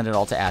let them send it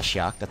all to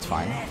Ashiok. That's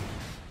fine.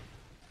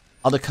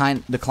 I'll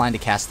decline to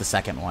cast the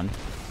second one.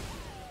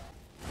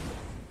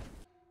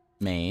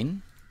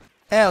 Main.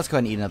 Yeah, let's go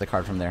ahead and eat another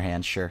card from their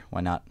hand. Sure,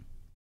 why not?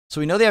 So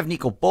we know they have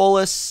Nicol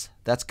Bolas.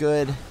 That's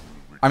good.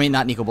 I mean,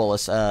 not Nicol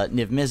Bolas.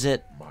 Niv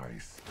Mizzet. My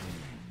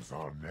schemes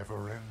are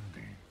never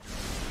ending.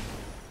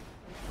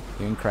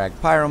 Greencrag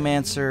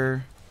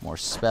Pyromancer. More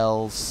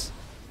spells.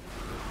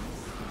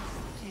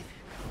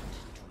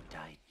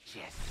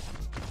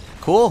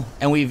 Cool.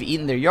 And we've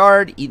eaten their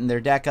yard, eaten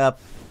their deck up.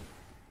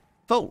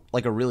 Felt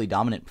like a really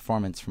dominant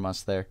performance from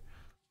us there.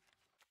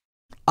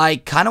 I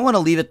kind of want to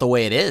leave it the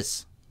way it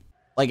is.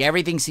 Like,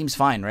 everything seems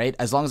fine, right?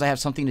 As long as I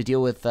have something to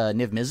deal with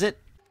Niv Mizzet.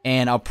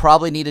 And I'll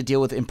probably need to deal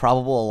with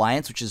Improbable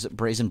Alliance, which is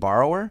Brazen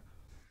Borrower.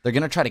 They're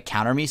going to try to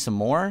counter me some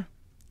more.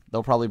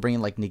 They'll probably bring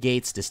in, like,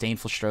 Negates,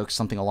 Disdainful Strokes,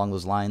 something along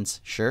those lines.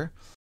 Sure.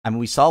 I mean,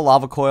 we saw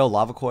Lava Coil.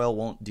 Lava Coil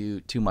won't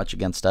do too much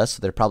against us, so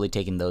they're probably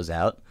taking those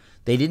out.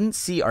 They didn't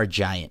see our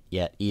Giant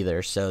yet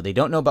either, so they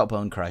don't know about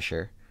Bone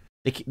Crusher.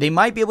 They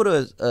might be able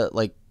to,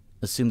 like,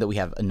 assume that we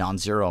have a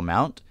non-zero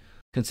amount,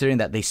 considering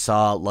that they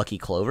saw Lucky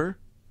Clover.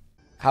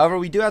 However,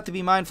 we do have to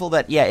be mindful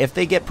that, yeah, if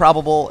they get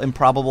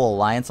Improbable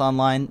Alliance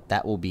online,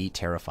 that will be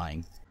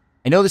terrifying.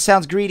 I know this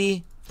sounds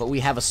greedy, but we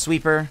have a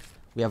Sweeper.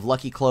 We have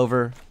Lucky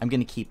Clover. I'm going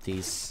to keep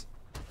these.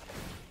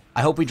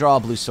 I hope we draw a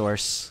blue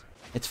source.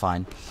 It's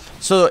fine.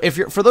 So,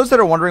 for those that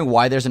are wondering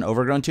why there's an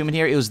Overgrown Tomb in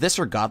here, it was this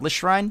or Godless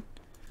Shrine.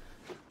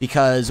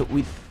 Because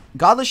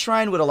Godless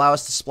Shrine would allow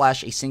us to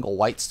splash a single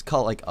white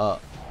color, like a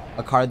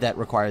card that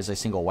requires a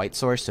single white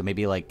source, so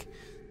maybe like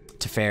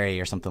Teferi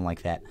or something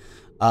like that.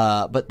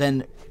 But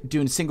then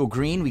doing single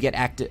green, we get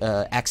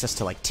access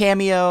to like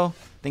Tameo,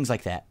 things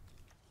like that.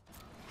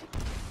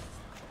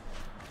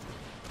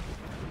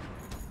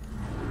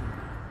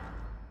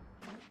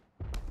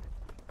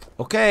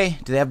 Okay,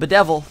 do they have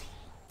Bedevil?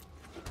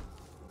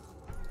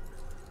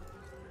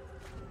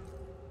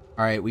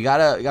 Alright, we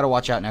gotta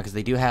watch out now, because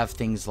they do have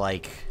things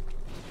like...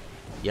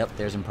 Yep,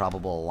 there's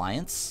Improbable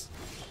Alliance.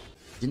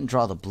 Didn't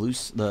draw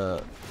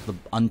the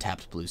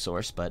untapped blue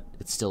source, but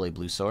it's still a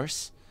blue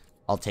source.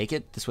 I'll take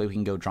it. This way we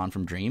can go Drawn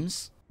from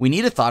Dreams. We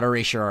need a Thought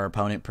Erasure our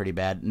opponent pretty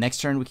bad. Next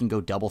turn we can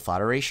go double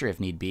Thought Erasure if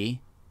need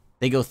be.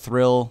 They go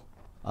Thrill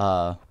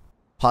of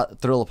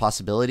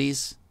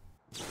Possibilities.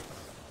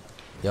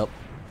 Yep.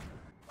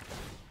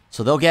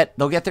 So they'll get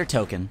their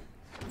token.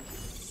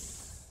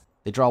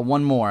 They draw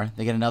one more,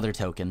 they get another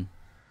token.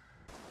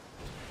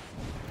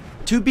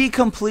 To be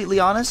completely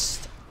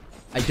honest,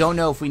 I don't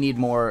know if we need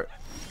more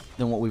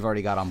than what we've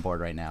already got on board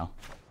right now.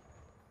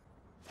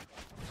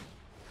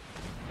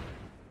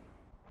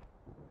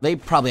 They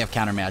probably have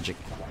counter magic.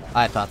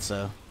 I thought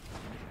so.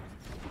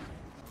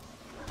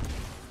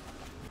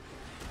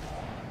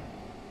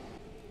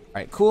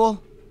 Alright,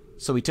 cool.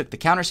 So we took the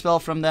counter spell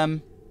from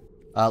them.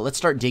 Let's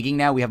start digging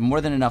now. We have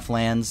more than enough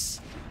lands.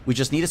 We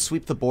just need to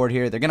sweep the board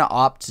here. They're going to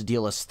opt to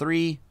deal us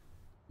 3.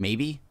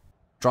 Maybe.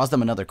 Draws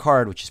them another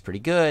card, which is pretty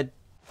good.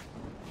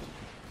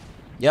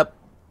 Yep.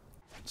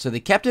 So they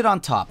kept it on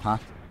top, huh?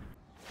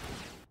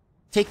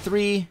 Take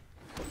 3.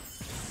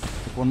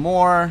 Take 1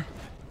 more.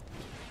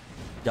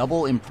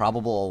 Double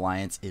Improbable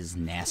Alliance is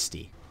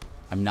nasty.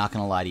 I'm not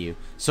going to lie to you.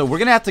 So we're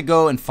going to have to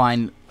go and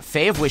find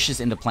Fae of Wishes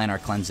into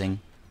Planar Cleansing.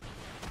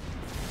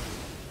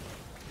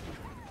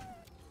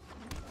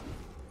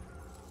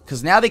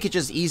 Because now they could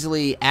just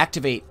easily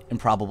activate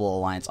Improbable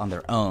Alliance on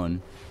their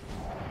own.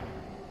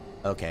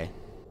 Okay.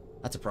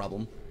 That's a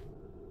problem.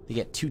 They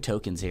get 2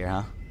 tokens here,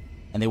 huh?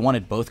 And they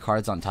wanted both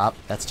cards on top?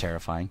 That's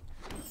terrifying.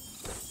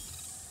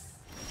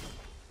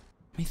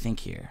 Let me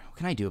think here. What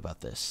can I do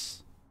about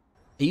this?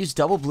 I used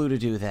double blue to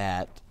do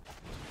that.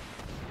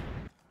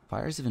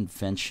 Fires of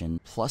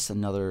Invention plus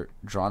another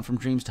Drawn from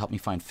Dreams to help me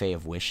find Fae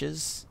of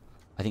Wishes.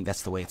 I think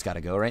that's the way it's got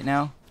to go right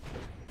now.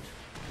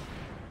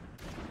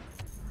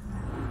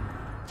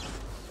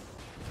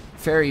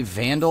 Fairy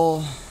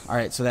Vandal.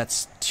 Alright, so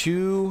that's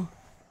 2,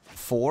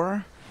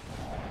 4.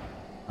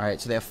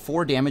 Alright, so they have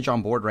 4 damage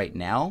on board right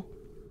now.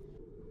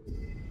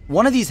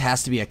 One of these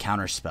has to be a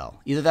counter spell.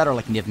 Either that or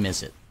like Niv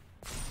Mizzet.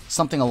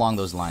 Something along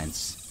those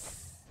lines.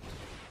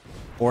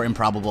 Or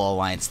Improbable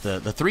Alliance, the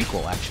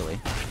 3-cool,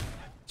 actually.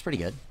 It's pretty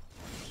good.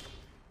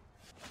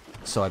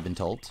 So I've been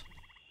told.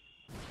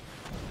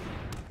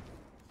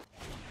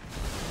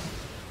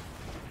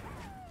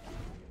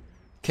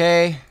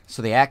 Okay,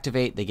 so they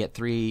activate, they get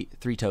 3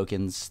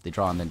 tokens, they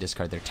draw and then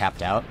discard, they're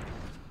tapped out.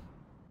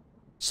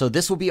 So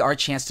this will be our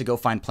chance to go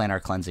find Planar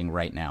Cleansing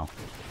right now.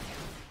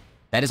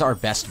 That is our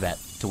best bet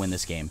to win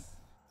this game.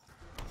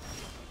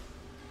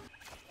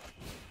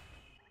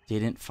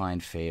 Didn't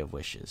find Fae of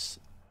Wishes.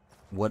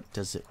 What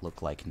does it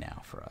look like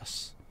now for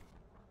us?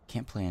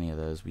 Can't play any of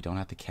those, we don't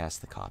have to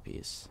cast the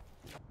copies.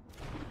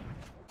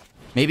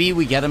 Maybe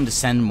we get them to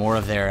send more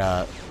of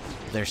their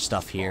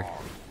stuff here.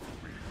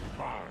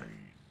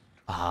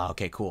 Ah,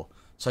 okay, cool.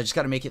 So I just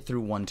got to make it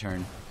through 1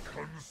 turn.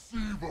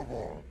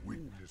 Conceivable.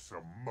 Witness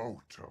a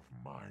mote of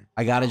mine.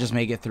 I got to just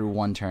make it through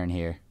 1 turn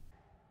here.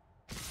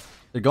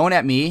 They're going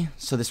at me,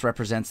 so this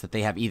represents that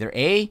they have either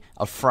a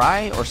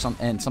fry or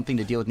something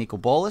to deal with Nicol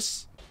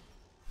Bolas.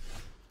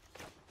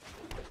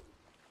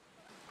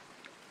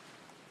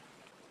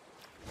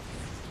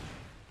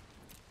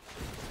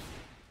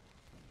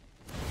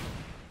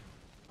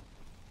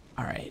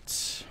 All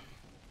right.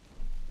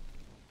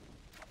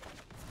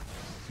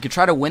 We could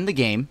try to win the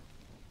game.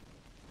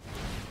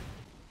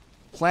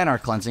 Plan our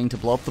cleansing to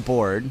blow up the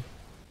board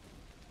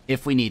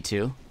if we need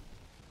to.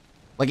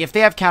 Like, if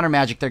they have counter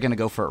magic, they're going to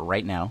go for it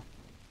right now.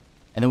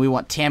 And then we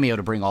want Tamiyo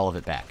to bring all of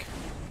it back.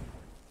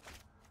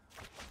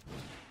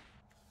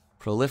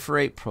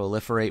 Proliferate,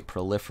 proliferate,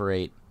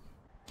 proliferate.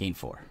 Gain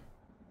 4.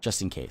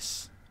 Just in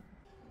case.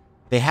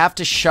 They have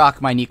to shock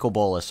my Nicol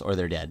Bolas or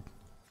they're dead.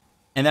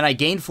 And then I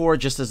gain 4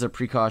 just as a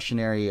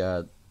precautionary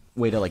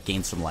way to, like,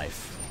 gain some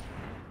life.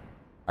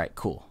 Alright,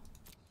 cool.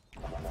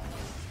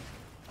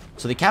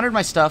 So they countered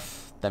my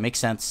stuff. That makes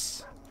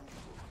sense.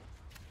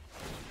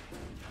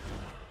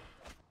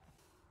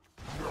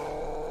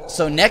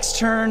 So next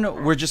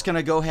turn, we're just going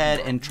to go ahead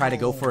and try to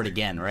go for it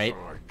again, right?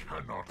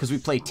 Because we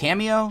play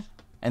Tamiyo,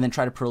 and then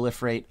try to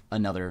proliferate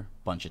another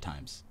bunch of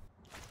times.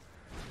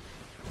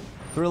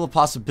 Thrill of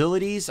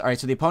possibilities. Alright,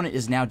 so the opponent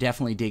is now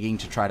definitely digging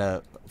to try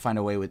to find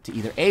a way to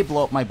either A,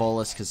 blow up my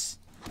Bolas,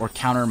 or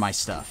counter my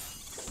stuff.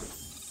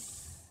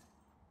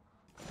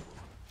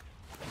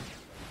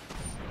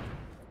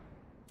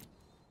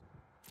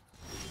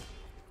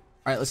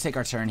 Alright, let's take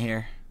our turn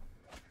here.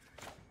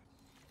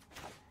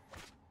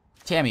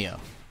 Tamiyo.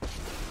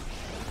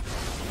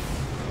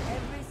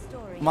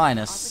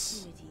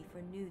 Minus.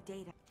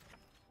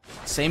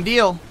 Same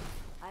deal.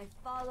 I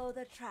follow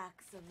the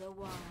tracks of the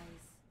wise.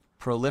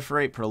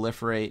 Proliferate,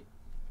 proliferate.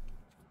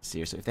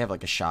 Seriously, if they have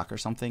like a shock or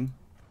something.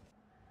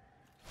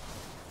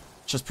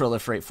 Just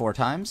proliferate 4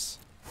 times.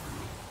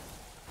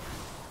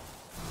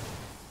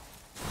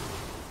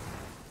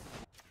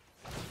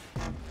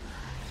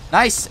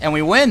 Nice, and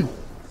we win.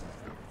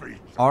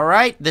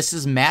 Alright, this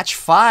is match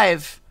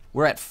 5.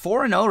 We're at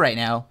 4-0 right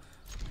now.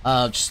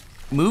 Just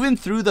moving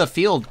through the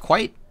field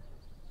quite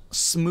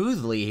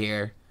smoothly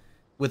here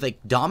with like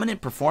dominant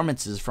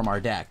performances from our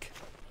deck.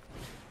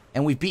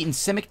 And we've beaten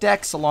Simic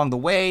decks along the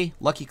way.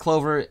 Lucky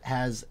Clover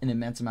has an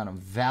immense amount of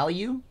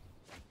value.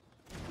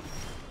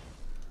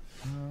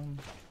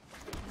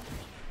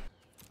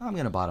 I'm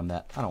going to bottom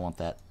that. I don't want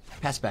that.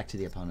 Pass back to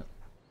the opponent.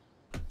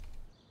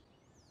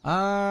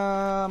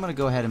 I'm going to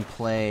go ahead and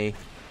play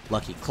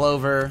Lucky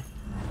Clover.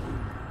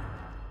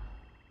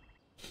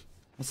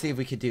 Let's see if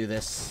we could do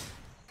this.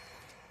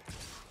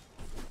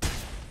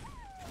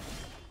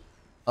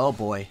 Oh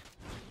boy.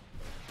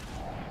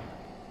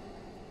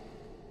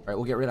 Alright,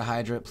 we'll get rid of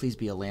Hydra. Please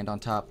be a land on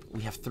top.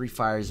 We have 3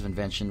 Fires of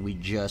Invention. We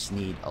just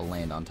need a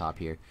land on top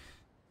here.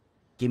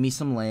 Give me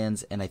some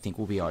lands, and I think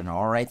we'll be in an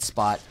alright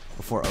spot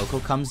before Oko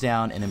comes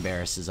down and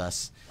embarrasses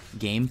us.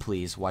 Game,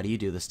 please. Why do you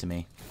do this to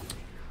me?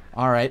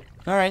 Alright,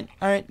 alright,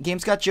 alright.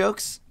 Game's got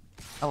jokes.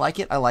 I like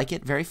it, I like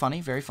it. Very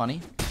funny, very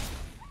funny.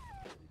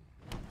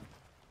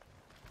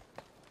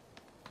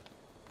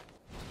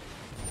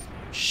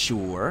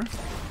 Sure.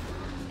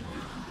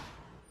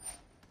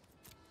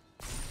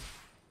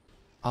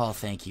 Oh,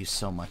 thank you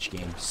so much,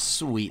 game.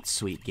 Sweet,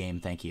 sweet game.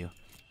 Thank you.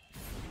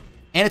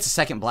 And it's a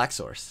second black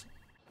source.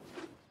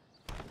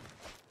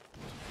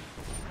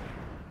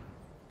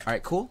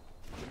 Alright, cool.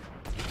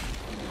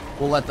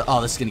 We'll let the...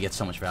 Oh, this is going to get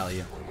so much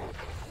value.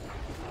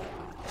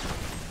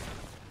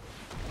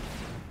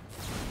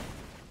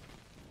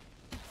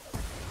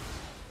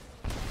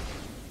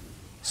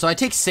 So I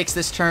take 6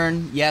 this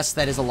turn. Yes,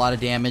 that is a lot of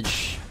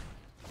damage.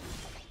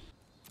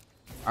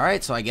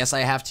 Alright, so I guess I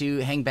have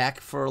to hang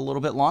back for a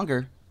little bit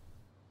longer.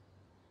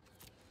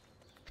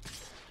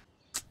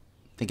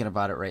 Thinking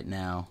about it right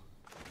now.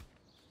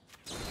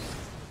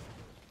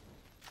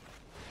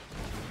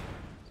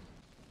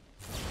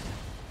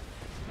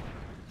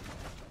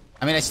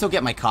 I mean, I still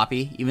get my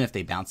copy, even if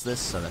they bounce this,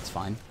 so that's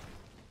fine.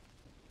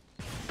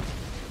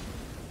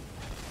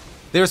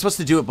 They were supposed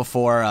to do it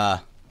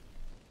before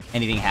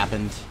anything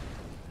happened.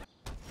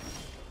 I'm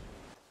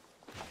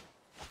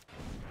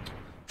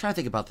trying to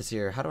think about this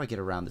here. How do I get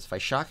around this? If I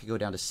shock, I go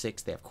down to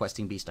 6. They have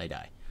Questing Beast, I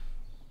die.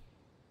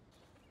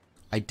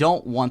 I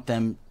don't want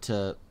them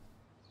to...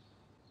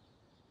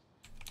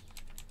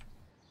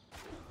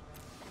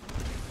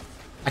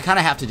 I kind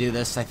of have to do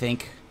this, I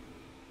think.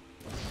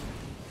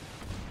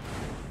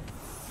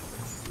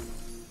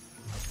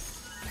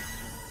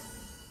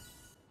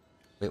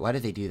 Wait, why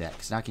did they do that?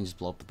 Because now I can just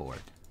blow up the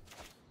board.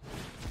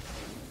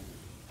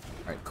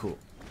 Alright, cool.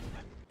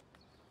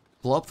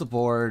 Blow up the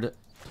board.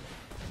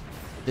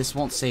 This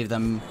won't save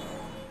them.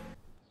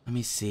 Let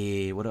me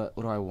see. What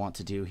do I want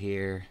to do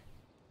here?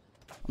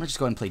 I'm going to just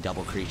go ahead and play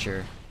Double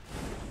Creature.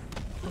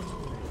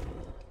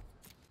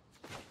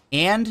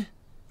 And...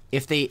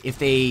 If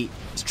they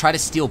try to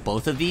steal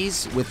both of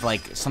these with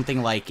like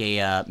something like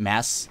a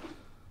mass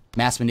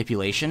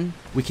manipulation,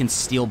 we can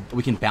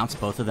bounce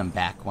both of them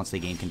back once they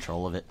gain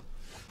control of it.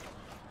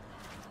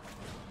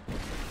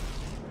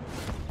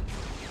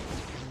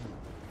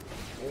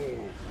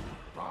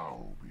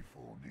 Bow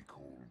before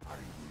Nicol, I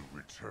will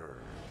return. return.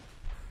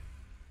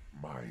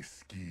 My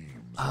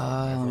schemes.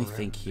 Let me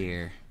think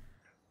here.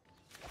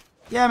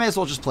 Yeah, I may as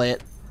well just play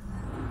it.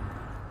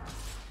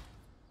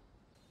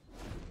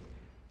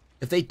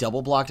 If they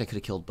double blocked, I could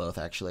have killed both.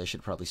 Actually, I should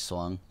have probably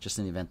swung just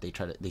in the event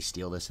they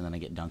steal this and then I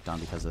get dunked on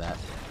because of that.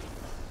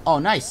 Oh,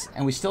 nice,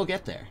 and we still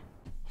get there.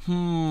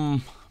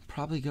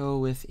 Probably go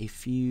with a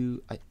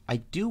few. I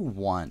do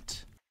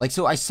want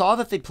so I saw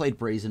that they played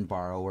Brazen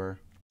Borrower.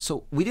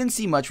 So we didn't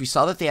see much. We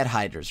saw that they had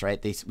Hydras,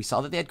 right? We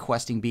saw that they had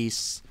Questing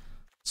Beasts,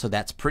 so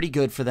that's pretty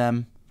good for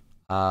them.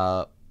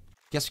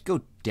 Guess we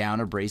go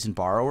down a Brazen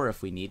Borrower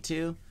if we need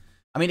to.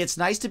 I mean, it's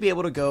nice to be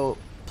able to go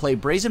play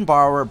Brazen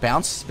Borrower,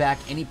 bounce back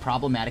any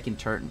problematic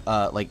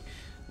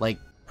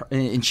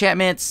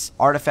enchantments,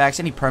 artifacts,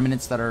 any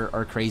permanents that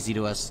are crazy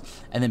to us,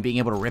 and then being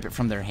able to rip it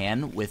from their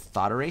hand with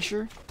Thought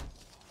Erasure.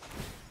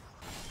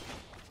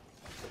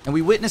 And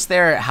we witnessed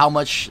there how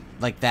much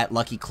that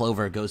Lucky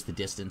Clover goes the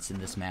distance in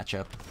this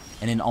matchup,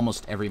 and in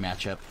almost every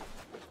matchup.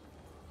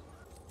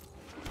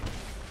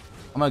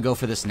 I'm gonna go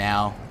for this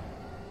now.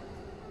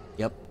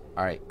 Yep.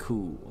 All right.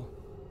 Cool.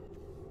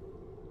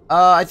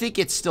 I think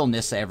it's still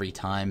Nissa every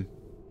time.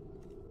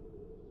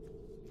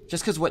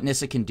 Just because what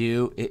Nissa can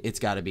do, it's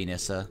got to be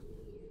Nissa.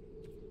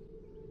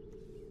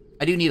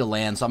 I do need a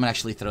land, so I'm going to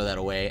actually throw that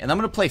away. And I'm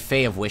going to play Fae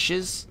of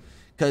Wishes,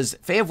 because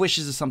Fae of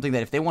Wishes is something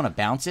that if they want to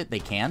bounce it, they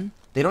can.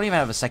 They don't even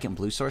have a second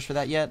blue source for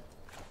that yet.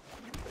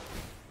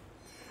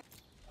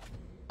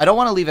 I don't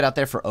want to leave it out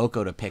there for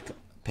Oko to pick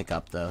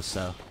up, though,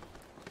 so...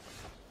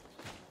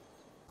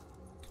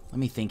 Let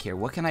me think here.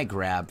 What can I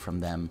grab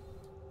from them?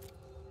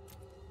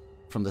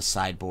 From the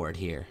sideboard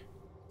here.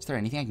 Is there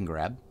anything I can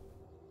grab?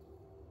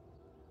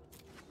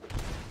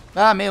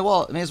 May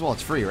as well.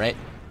 It's free, right?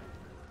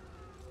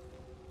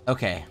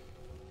 Okay.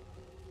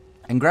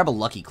 I can grab a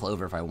Lucky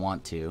Clover if I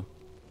want to.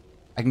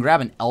 I can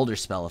grab an Elder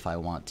Spell if I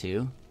want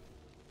to.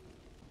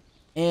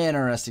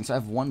 Interesting. So I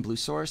have one blue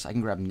source. I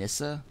can grab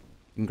Nissa.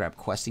 I can grab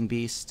Questing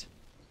Beast.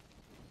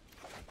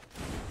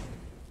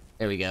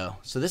 There we go.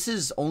 So this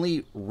is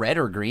only red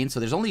or green.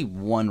 So there's only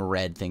one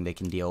red thing they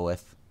can deal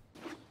with.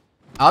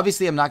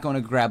 Obviously, I'm not going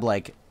to grab,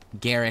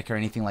 Garrick or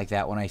anything like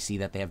that when I see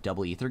that they have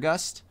double Ether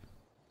Gust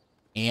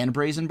and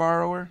Brazen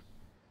Borrower.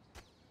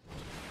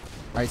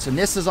 Alright, so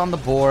Nissa's on the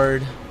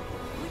board.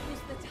 Witness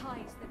the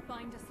ties that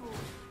bind us all.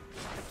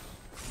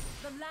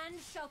 The land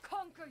shall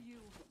conquer you.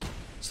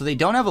 So they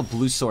don't have a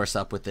blue source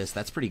up with this.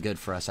 That's pretty good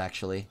for us,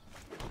 actually.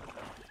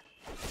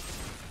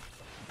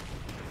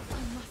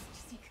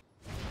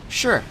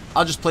 Sure,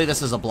 I'll just play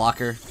this as a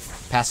blocker.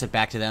 Pass it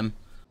back to them.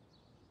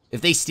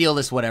 If they steal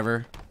this,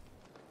 whatever.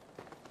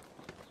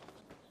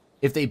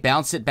 If they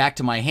bounce it back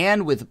to my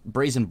hand with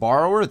Brazen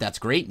Borrower, that's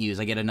great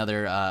news. I get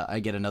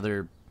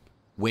another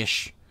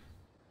wish.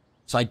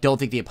 So I don't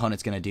think the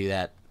opponent's going to do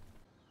that.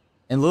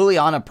 And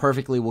Liliana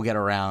perfectly will get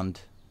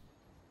around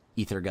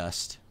Ether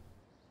Gust.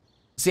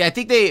 See, I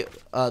think the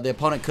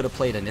opponent could have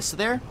played a Nissa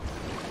there.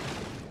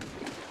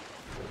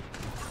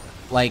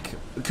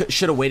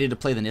 Should have waited to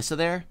play the Nissa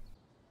there.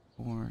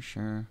 For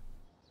sure.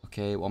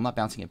 Okay, well, I'm not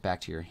bouncing it back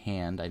to your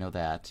hand. I know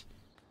that.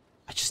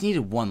 I just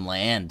needed one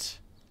land.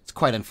 It's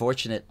quite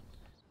unfortunate.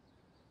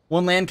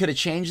 One land could have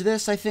changed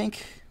this, I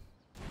think.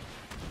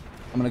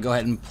 I'm going to go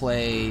ahead and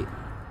play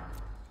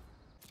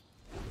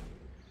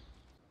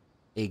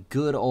a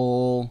good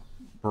old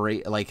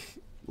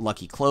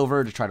Lucky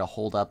Clover to try to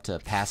hold up to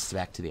pass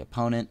back to the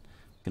opponent.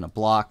 Going to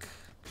block.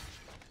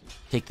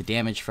 Take the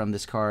damage from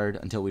this card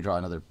until we draw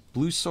another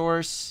blue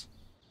source.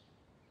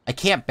 I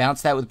can't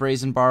bounce that with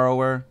Brazen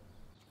Borrower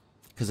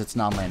because it's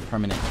non-land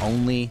permanent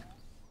only.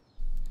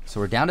 So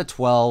we're down to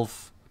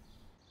 12.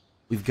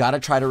 We've got to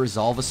try to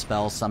resolve a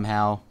spell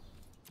somehow.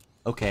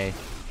 Okay.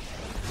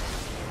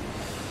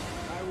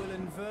 I will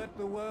invert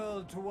the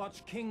world to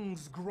watch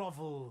kings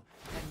grovel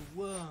and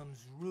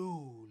worms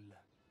rule.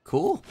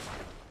 Cool.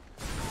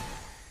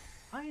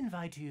 I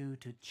invite you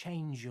to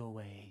change your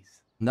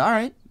ways.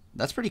 Alright.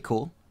 That's pretty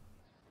cool.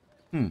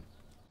 Do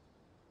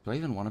I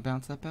even want to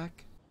bounce that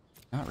back?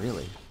 Not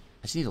really.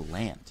 I just need a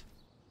land.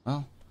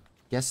 Well,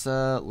 guess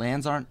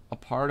lands aren't a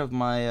part of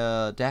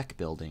my deck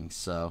building,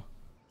 so...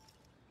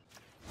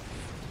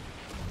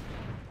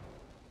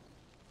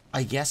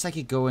 I guess I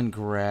could go and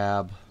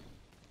grab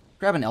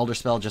an Elder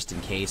Spell just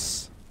in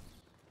case.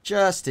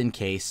 Just in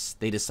case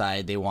they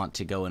decide they want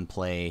to go and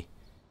play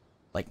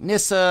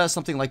Nissa,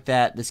 something like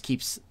that. This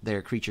keeps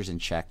their creatures in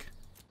check.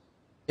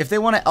 If they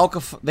want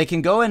to they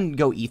can go and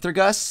go Ether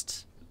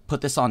Gust, put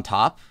this on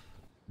top.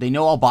 They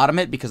know I'll bottom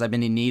it because I've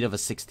been in need of a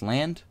 6th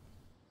land.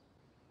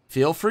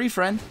 Feel free,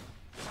 friend.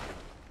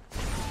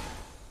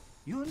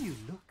 Your new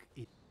look.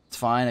 It's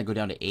fine. I go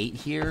down to 8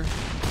 here.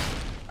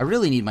 I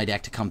really need my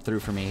deck to come through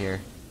for me here.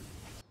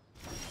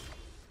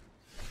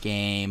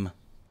 Game.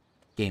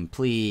 Game,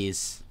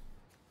 please.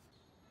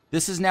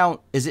 This is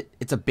now...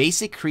 It's a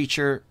basic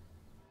creature.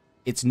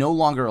 It's no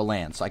longer a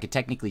land, so I could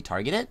technically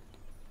target it.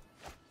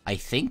 I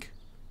think.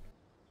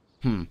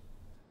 Can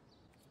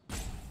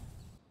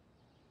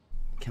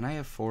I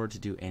afford to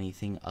do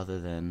anything other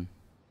than...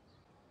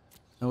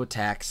 No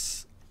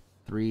attacks.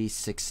 3,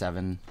 6,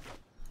 7.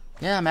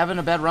 Yeah, I'm having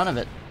a bad run of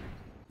it.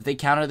 If they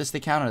counter this, they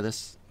counter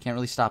this. Can't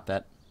really stop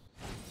that.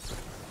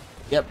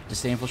 Yep,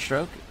 Disdainful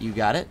Stroke. You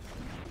got it.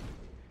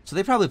 So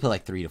they probably put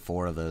like 3 to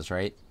 4 of those,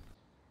 right?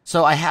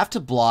 So I have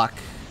to block.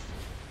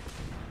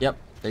 Yep,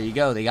 there you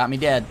go. They got me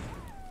dead.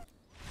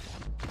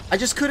 I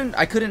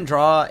couldn't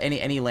draw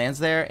any lands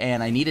there,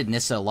 and I needed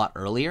Nissa a lot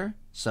earlier,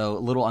 so a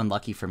little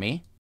unlucky for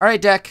me. All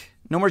right, deck,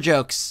 no more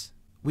jokes.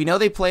 We know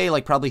they play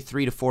like probably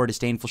 3 to 4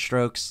 Disdainful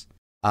Strokes,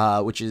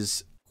 which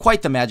is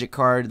quite the Magic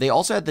card. They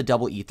also had the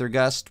double Ether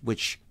Gust,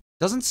 which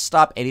doesn't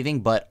stop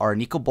anything but our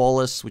Nicol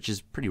Bolas, which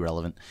is pretty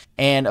relevant.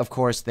 And of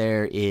course,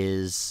 there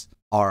is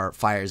our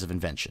Fires of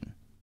Invention.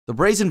 The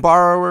Brazen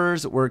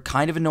Borrowers were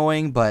kind of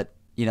annoying, but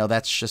you know,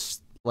 that's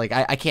just like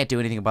I can't do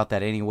anything about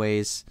that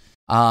anyways.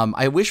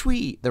 I wish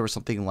there was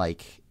something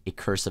like a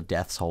Curse of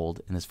Death's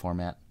Hold in this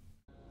format.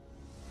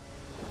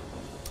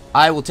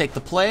 I will take the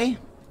play.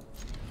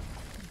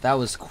 That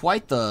was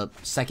quite the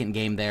second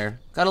game there.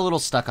 Got a little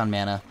stuck on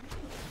mana.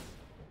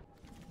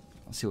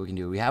 Let's see what we can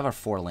do. We have our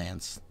 4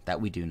 lands.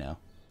 That we do know.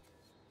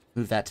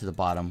 Move that to the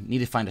bottom. Need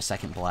to find a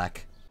second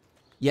black.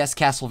 Yes,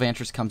 Castle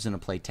Vantress comes into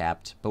play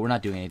tapped, but we're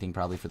not doing anything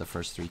probably for the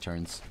first 3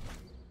 turns.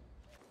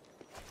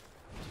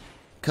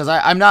 Because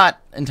I'm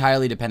not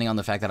entirely depending on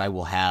the fact that I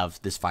will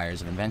have this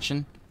Fires of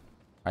Invention.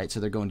 Alright, so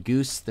they're going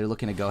Goose. They're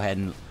looking to go ahead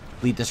and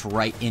lead this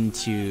right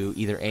into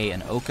either A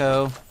and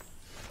Oko.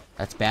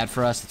 That's bad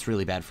for us. It's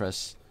really bad for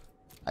us.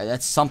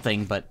 That's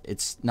something, but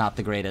it's not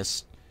the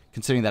greatest.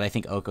 Considering that I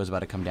think Oko's about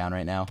to come down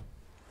right now.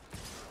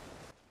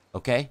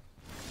 Okay.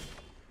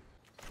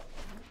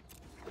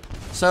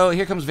 So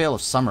here comes Veil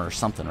of Summer or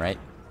something, right?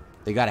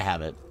 They gotta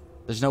have it.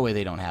 There's no way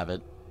they don't have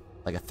it.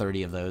 Like a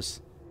 30 of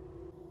those.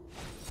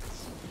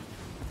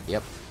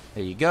 Yep.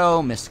 There you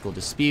go. Mystical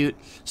Dispute.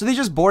 So they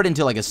just board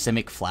into like a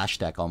Simic flash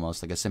deck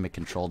almost. Like a Simic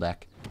control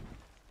deck.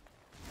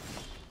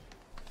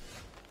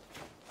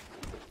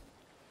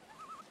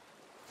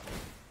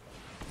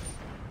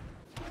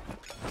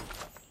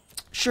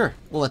 Sure.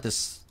 We'll let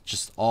this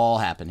just all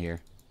happen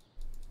here.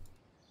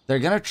 They're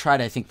gonna try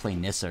to, I think, play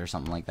Nissa or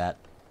something like that.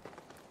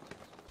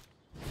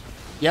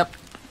 Yep.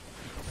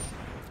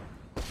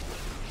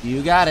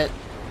 You got it.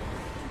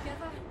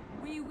 Together,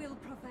 we will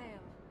prevail.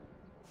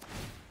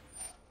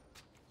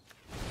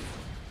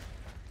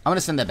 I'm gonna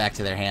send that back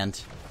to their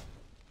hand.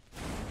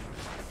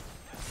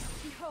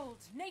 Behold,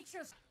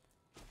 nature's.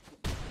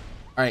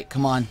 Alright,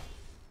 come on.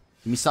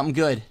 Give me something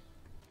good.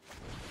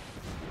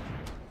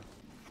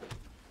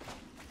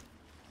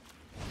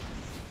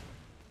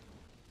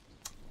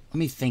 Let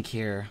me think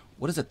here.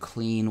 What is a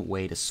clean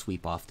way to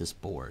sweep off this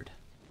board?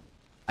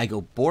 I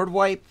go Board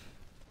Wipe.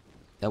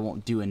 That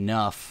won't do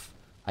enough.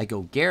 I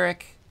go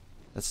Garrick.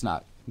 That's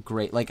not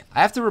great. Like,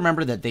 I have to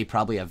remember that they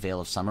probably have Veil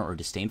of Summer or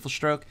Disdainful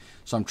Stroke,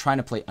 so I'm trying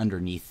to play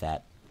underneath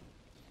that.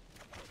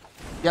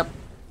 Yep.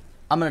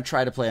 I'm going to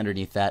try to play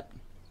underneath that.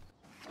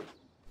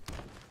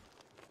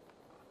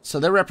 So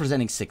they're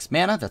representing 6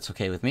 mana. That's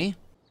okay with me.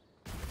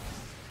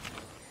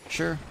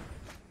 Sure.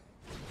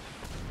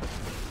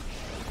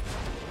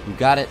 You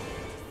got it.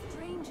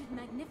 Strange and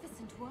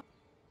magnificent world.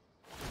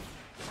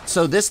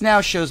 So this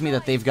now shows me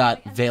that they've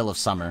got Veil of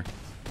Summer.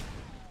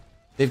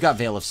 They've got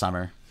Veil of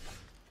Summer.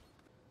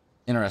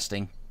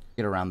 Interesting.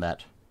 Get around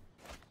that.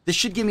 This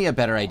should give me a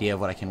better idea of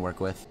what I can work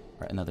with.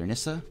 Alright, another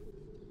Nissa.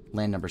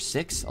 Land number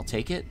 6. I'll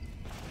take it.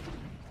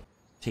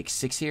 Take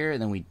 6 here,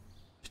 and then we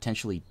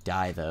potentially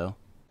die, though.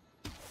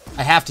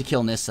 I have to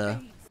kill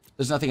Nissa.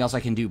 There's nothing else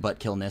I can do but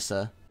kill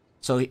Nissa.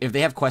 So if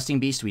they have Questing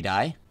Beast, we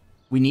die.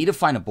 We need to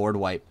find a board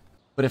wipe.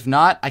 But if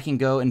not, I can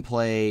go and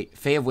play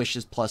Fae of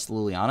Wishes plus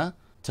Liliana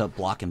to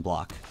block and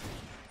block.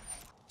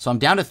 So I'm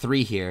down to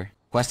 3 here.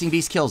 Questing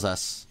Beast kills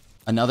us.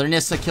 Another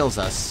Nissa kills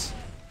us.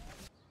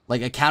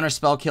 Like a counter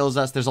spell kills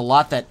us. There's a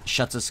lot that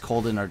shuts us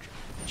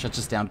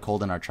down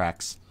cold in our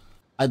tracks.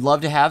 I'd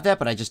love to have that,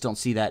 but I just don't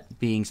see that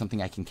being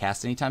something I can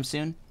cast anytime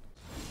soon.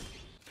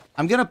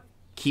 I'm gonna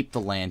keep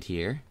the land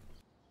here.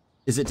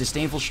 Is it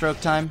Disdainful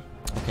Stroke time?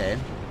 Okay.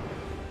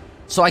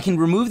 So I can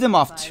remove them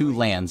off 2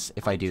 lands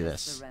if I do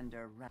this.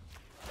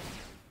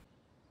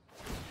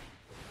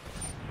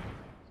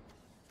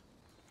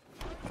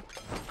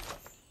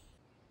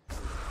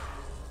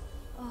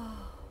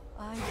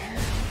 I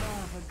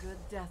love a good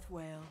death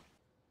wail.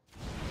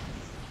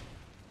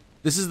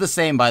 This is the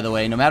same, by the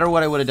way. No matter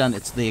what I would have done,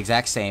 it's the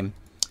exact same.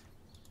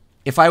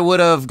 If I would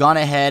have gone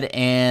ahead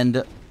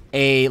and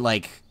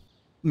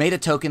made a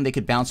token, they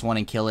could bounce 1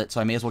 and kill it,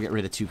 so I may as well get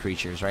rid of 2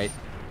 creatures, right?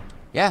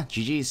 Yeah,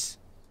 GG's.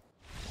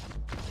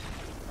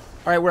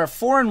 Alright, we're at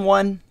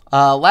 4-1.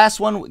 Last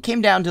one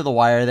came down to the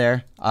wire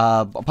there.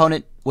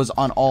 Opponent was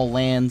on all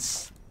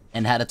lands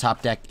and had a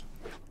top deck.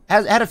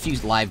 Had a few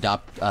live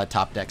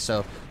top decks,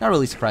 so not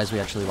really surprised we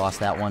actually lost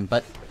that one.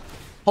 But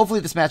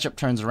hopefully this matchup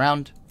turns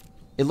around.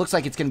 It looks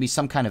like it's going to be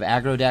some kind of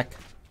aggro deck.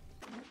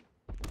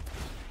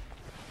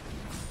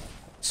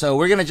 So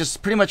we're going to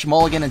just pretty much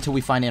mulligan until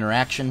we find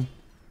interaction.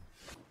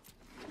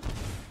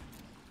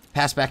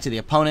 Pass back to the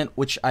opponent,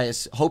 which I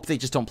hope they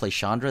just don't play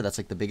Chandra. That's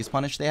like the biggest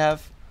punish they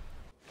have.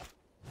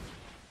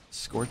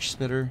 Scorch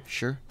Spitter,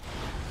 sure.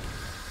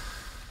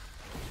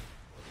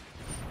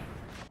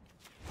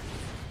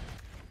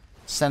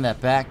 send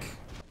that back.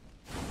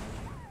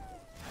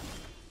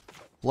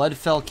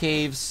 Bloodfell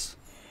Caves.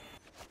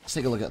 Let's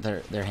take a look at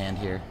their hand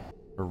here.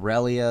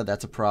 Aurelia,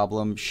 that's a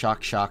problem.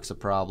 Shock's a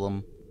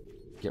problem.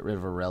 Get rid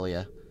of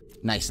Aurelia.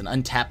 Nice, an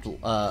untapped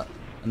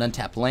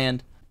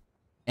land.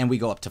 And we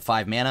go up to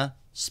 5 mana.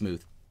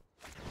 Smooth.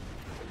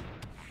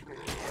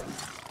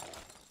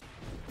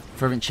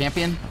 Fervent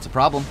Champion, that's a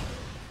problem.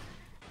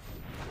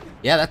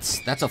 Yeah,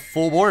 that's a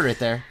full board right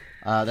there.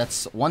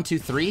 That's 1, 2,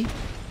 3.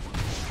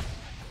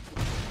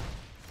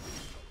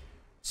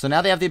 So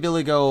now they have the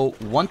ability to go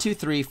 1, 2,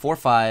 3, 4,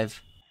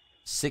 5,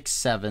 6,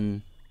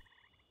 7,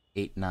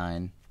 8,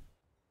 9.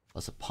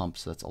 Plus a pump,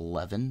 so that's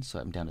 11. So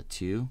I'm down to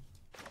 2.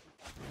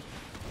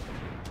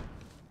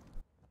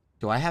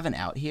 Do I have an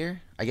out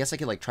here? I guess I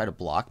could like try to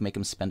block, make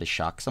him spend a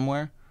shock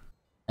somewhere,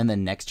 and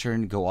then next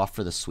turn go off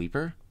for the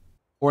sweeper.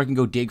 Or I can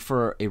go dig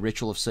for a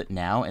Ritual of Soot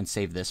now and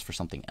save this for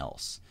something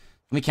else.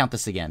 Let me count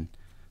this again.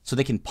 So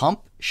they can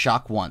pump,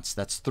 shock once.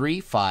 That's 3,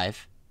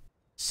 5,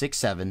 6,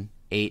 7,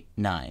 8,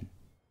 9.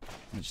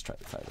 Let me just try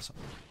to fire this on.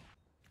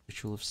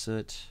 Ritual of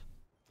Soot.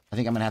 I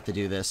think I'm going to have to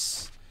do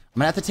this. I'm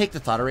going to have to take the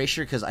Thought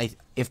Erasure because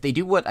if they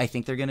do what I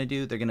think they're going to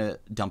do, they're going to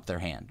dump their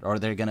hand. Or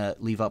they're going to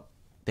leave up...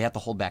 They have to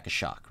hold back a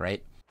shock,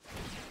 right?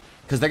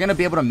 Because they're going to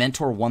be able to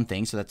mentor one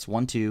thing. So that's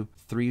 1, 2,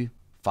 3,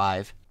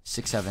 5,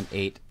 6, 7,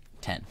 8,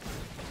 10.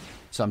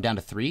 So I'm down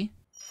to 3.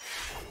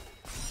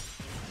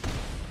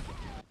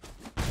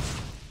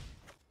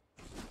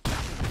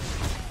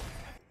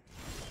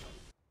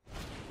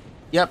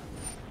 Yep.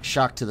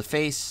 Shock to the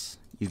face.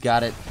 You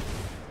got it.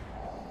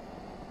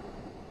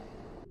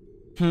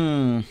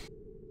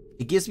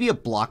 It gives me a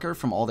blocker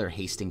from all their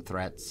hasting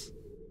threats.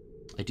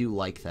 I do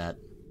like that.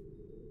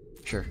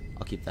 Sure,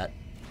 I'll keep that.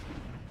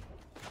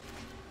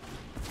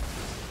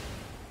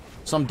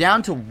 So I'm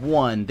down to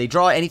 1. They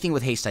draw anything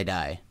with haste, I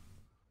die.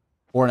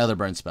 Or another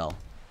burn spell.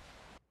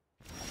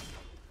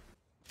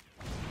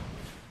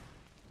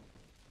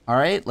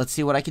 Alright, let's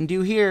see what I can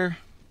do here.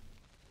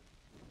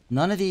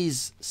 None of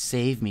these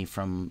save me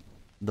from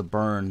the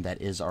burn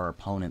that is our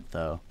opponent,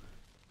 though.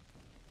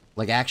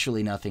 Like,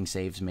 actually nothing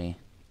saves me.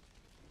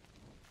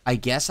 I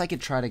guess I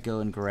could try to go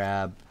and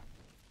grab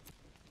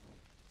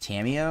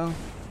Tamiyo.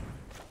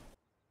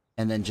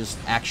 And then just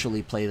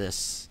actually play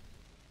this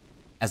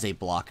as a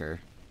blocker.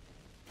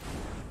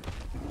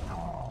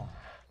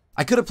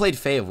 I could have played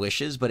Fae of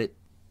Wishes, but it...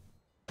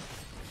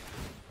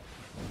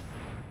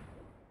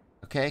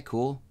 Okay,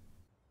 cool.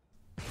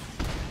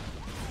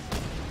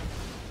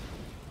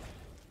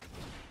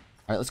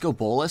 Alright, let's go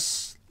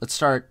Bolus. Let's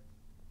start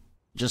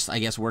just, I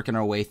guess, working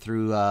our way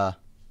through, like,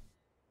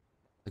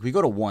 we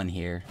go to 1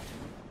 here.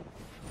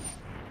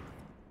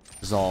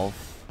 Resolve.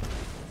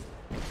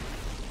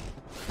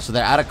 So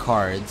they're out of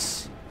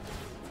cards.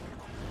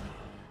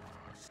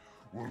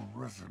 Will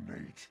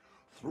resonate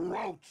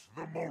throughout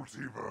the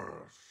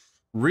multiverse.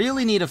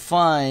 Really need to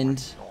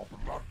find...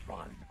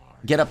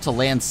 Get up to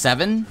land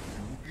 7.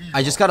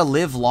 I just gotta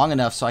live long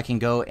enough so I can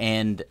go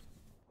and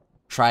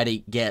try to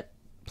get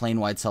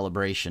Plane-Wide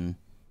Celebration.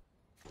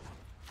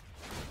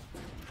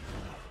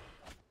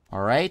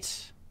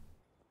 Alright.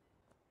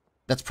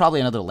 That's probably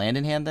another land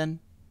in hand then.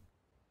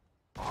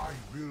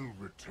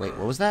 Wait,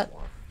 what was that?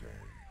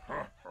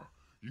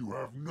 You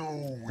have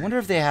no... I wonder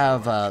if they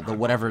have the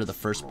whatever the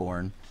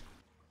Firstborn.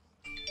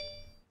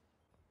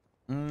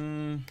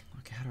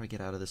 Okay, how do I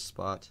get out of this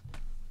spot?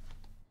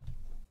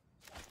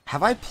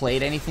 Have I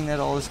played anything at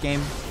all this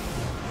game?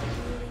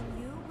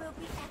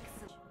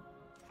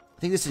 I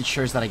think this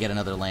ensures that I get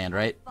another land,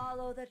 right?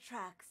 Follow the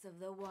tracks of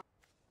the one.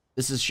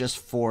 This is just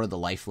for the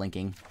life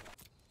linking.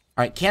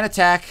 Alright, can't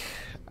attack.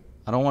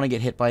 I don't want to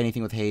get hit by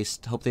anything with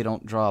haste. Hope they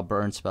don't draw a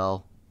burn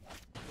spell.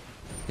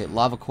 Okay,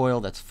 Lava Coil,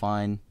 that's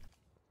fine.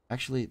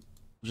 Actually,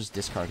 we'll just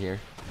discard here.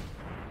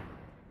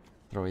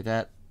 Throw away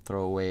that.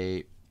 Throw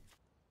away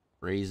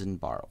Brazen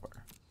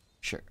Borrower.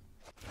 Sure.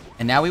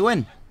 And now we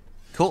win.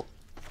 Cool.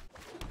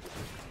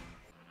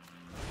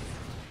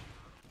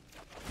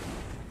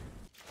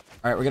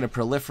 Alright, we're going to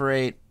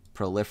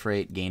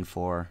proliferate, gain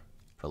 4,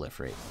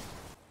 proliferate.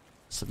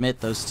 Submit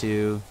those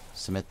 2,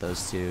 submit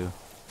those 2.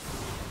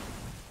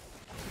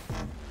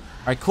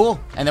 Alright, cool.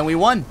 And then we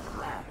won.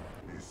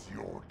 Is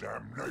your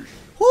damnation.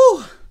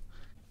 Woo!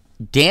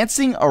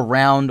 Dancing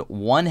around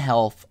 1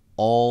 health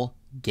all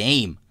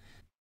game.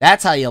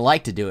 That's how you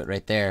like to do it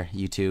right there,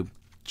 YouTube.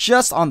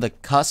 Just on the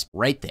cusp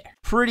right there.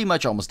 Pretty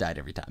much almost died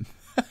every time.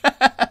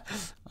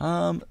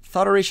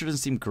 Thought Erasure doesn't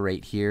seem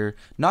great here.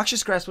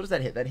 Noxious Grasp, what does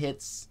that hit? That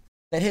hits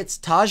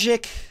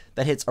Tajik,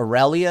 that hits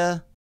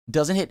Aurelia.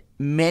 Doesn't hit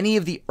many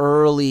of the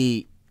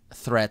early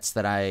threats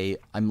that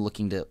I'm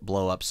looking to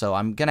blow up. So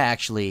I'm gonna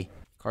actually...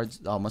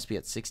 Cards, oh, must be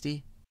at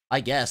 60? I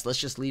guess, let's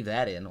just leave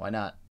that in. Why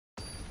not?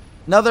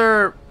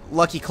 Another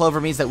Lucky Clover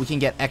means that we can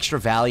get extra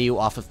value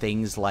off of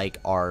things like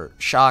our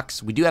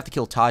shocks. We do have to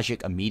kill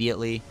Tajik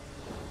immediately.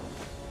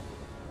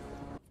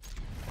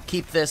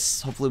 Keep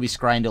this. Hopefully we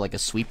scry into like a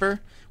sweeper.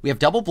 We have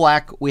double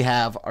black. We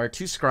have our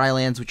 2 scry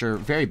lands, which are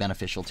very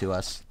beneficial to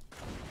us.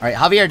 All right,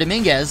 Javier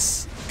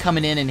Dominguez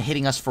coming in and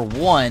hitting us for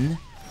 1.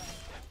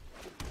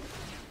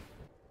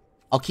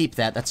 I'll keep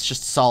that. That's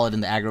just solid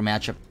in the aggro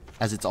matchup,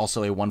 as it's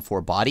also a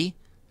 1/4 body,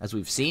 as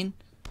we've seen.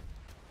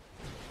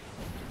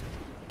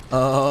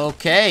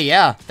 Okay,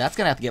 yeah, that's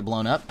gonna have to get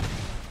blown up.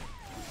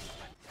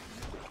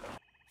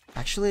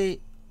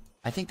 Actually,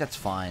 I think that's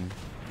fine.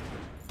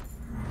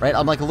 Right,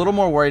 I'm like a little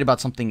more worried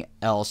about something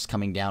else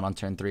coming down on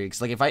turn 3.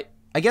 Because like if I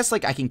guess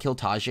like I can kill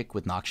Tajik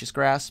with Noxious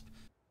Grasp.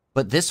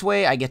 But this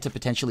way I get to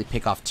potentially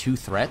pick off 2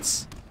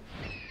 threats.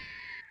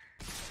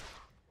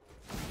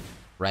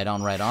 Right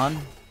on, right on.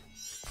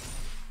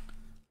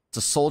 It's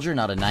a soldier,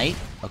 not a knight.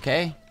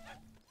 Okay.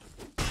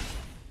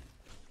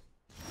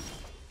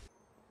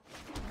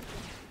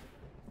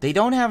 They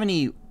don't have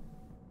any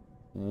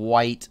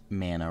white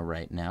mana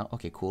right now.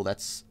 Okay, cool.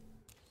 That's...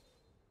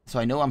 So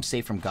I know I'm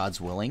safe from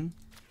God's Willing.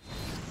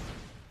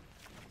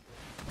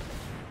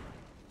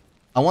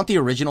 I want the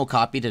original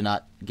copy to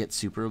not get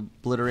super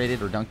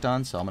obliterated or dunked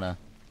on, so I'm going to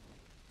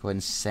go ahead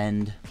and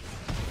send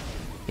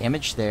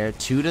damage there.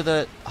 2 to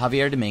the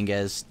Javier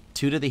Dominguez,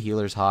 2 to the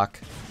Healer's Hawk.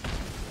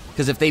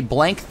 Because if they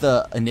blank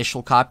the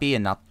initial copy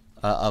and not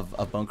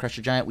of Bone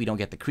Crusher Giant, we don't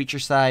get the creature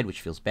side,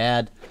 which feels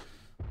bad.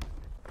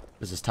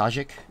 This is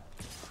Tajik.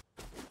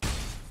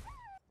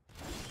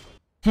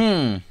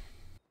 I'm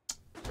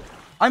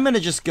going to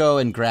just go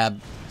and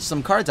grab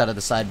some cards out of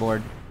the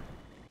sideboard.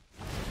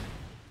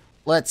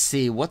 Let's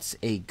see, what's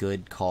a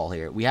good call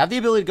here? We have the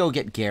ability to go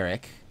get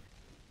Garrick.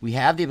 We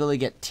have the ability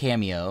to get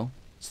Tamio,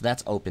 so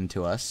that's open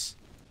to us.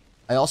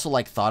 I also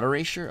like Thought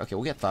Erasure. Okay,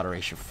 we'll get Thought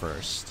Erasure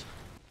first.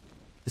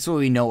 This way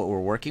we know what we're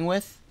working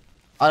with.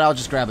 I'll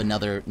just grab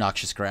another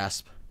Noxious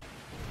Grasp.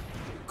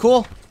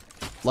 Cool.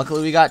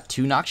 Luckily we got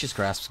 2 Noxious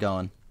Grasps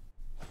going.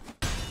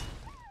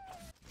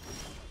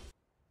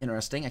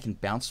 Interesting, I can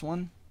bounce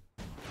one.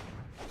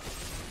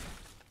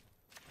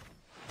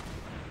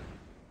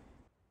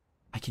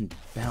 I can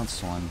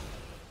bounce one.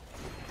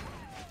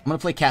 I'm going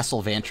to play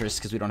Castle Vantress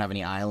because we don't have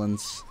any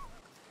islands.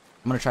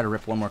 I'm going to try to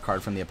rip one more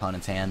card from the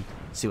opponent's hand.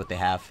 See what they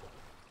have.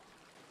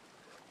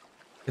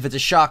 If it's a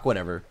shock,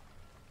 whatever.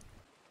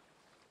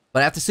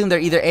 But I have to assume they're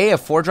either A, a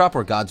 4-drop,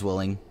 or God's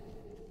Willing.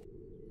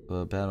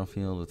 A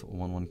battlefield with a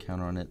 1/1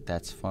 counter on it.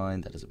 That's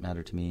fine. That doesn't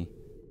matter to me.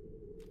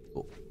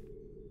 Oh.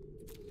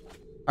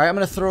 Alright, I'm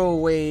going to throw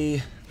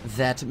away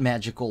that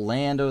magical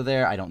land over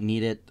there. I don't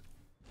need it.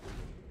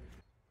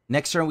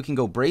 Next turn, we can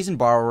go Brazen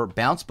Borrower,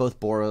 bounce both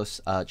Boros,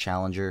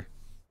 Challenger.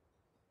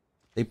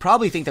 They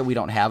probably think that we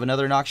don't have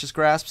another Noxious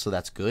Grasp, so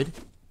that's good.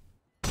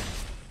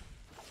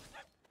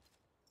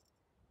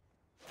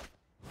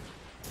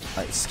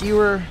 Alright,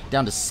 Skewer,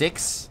 down to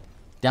 6.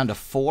 Down to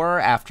 4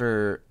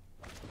 after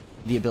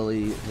the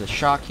ability to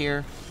shock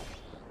here.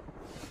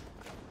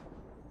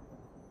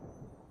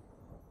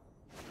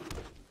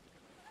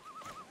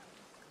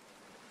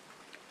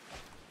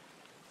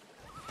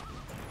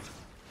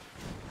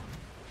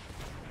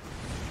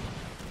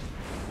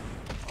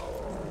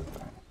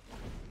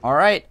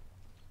 Alright,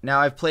 now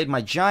I've played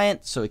my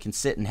Giant, so it can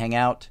sit and hang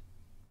out.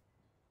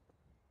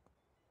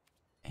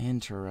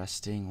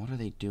 Interesting. What are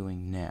they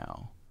doing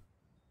now?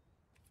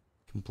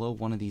 Can blow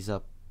one of these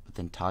up, but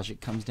then Tajik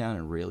comes down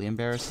and really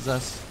embarrasses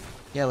us.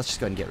 Yeah, let's just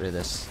go ahead and get rid of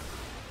this.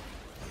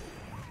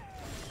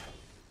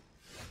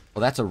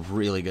 Well, that's a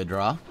really good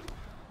draw.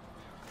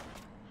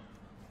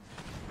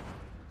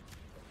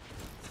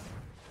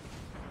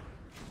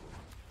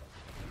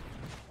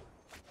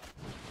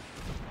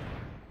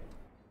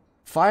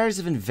 Fires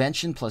of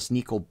Invention plus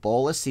Nicol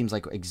Bolas seems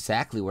like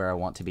exactly where I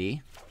want to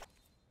be.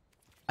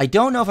 I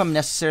don't know if I'm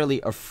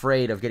necessarily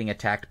afraid of getting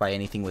attacked by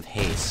anything with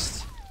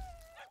haste.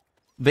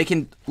 They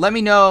can let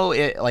me know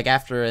like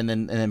after and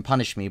then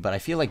punish me, but I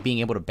feel like being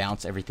able to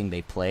bounce everything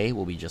they play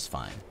will be just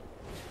fine.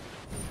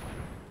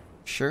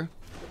 Sure.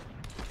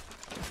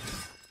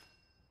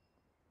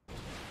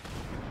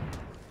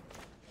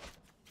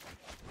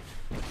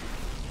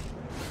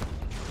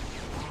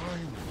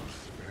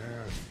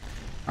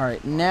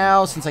 Alright,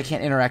 now, since I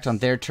can't interact on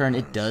their turn,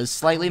 it does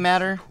slightly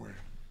matter.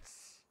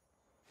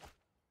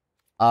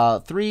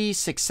 3,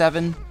 6,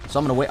 7. So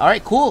I'm gonna wait.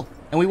 Alright, cool.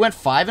 And we went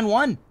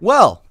 5-1.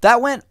 Well,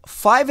 that went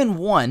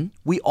 5-1.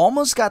 We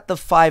almost got the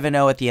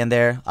 5-0 at the end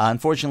there.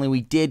 Unfortunately,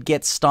 we did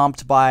get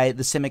stomped by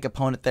the Simic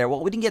opponent there.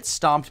 Well, we didn't get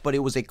stomped, but it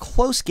was a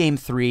close game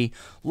 3.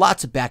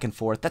 Lots of back and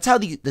forth. That's how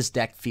this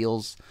deck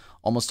feels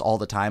almost all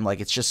the time. Like,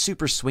 it's just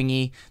super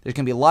swingy. There's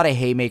gonna be a lot of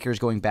haymakers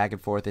going back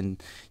and forth.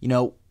 And, you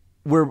know,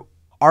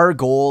 our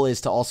goal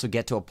is to also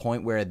get to a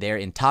point where they're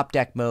in top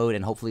deck mode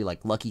and hopefully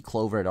like Lucky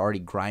Clover had already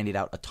grinded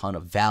out a ton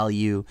of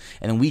value.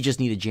 And then we just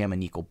need to jam a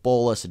Nicol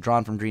Bolas, a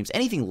Drawn from Dreams,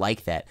 anything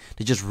like that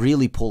to just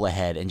really pull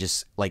ahead and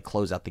just like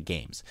close out the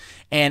games.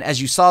 And as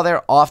you saw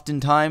there,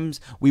 oftentimes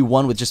we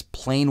won with just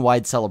plain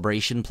Wide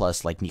Celebration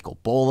plus like Nicol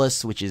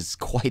Bolas, which is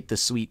quite the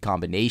sweet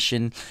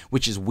combination,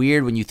 which is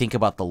weird when you think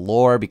about the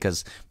lore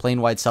because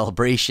plain Wide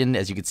Celebration,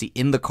 as you can see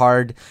in the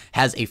card,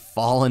 has a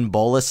Fallen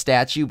Bolas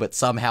statue, but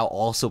somehow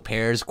also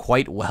pairs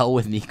quite well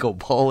with Nicol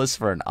Bolas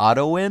for an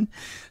auto win.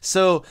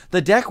 So the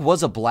deck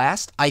was a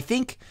blast. I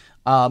think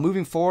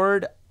moving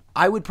forward,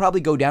 I would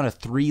probably go down to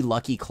 3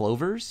 Lucky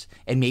Clovers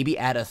and maybe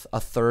add a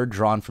third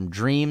drawn from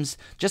Dreams,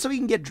 just so we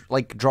can get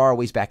draw our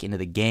ways back into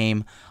the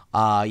game.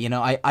 You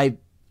know, I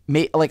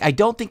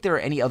don't think there are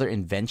any other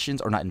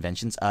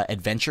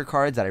adventure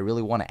cards that I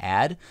really want to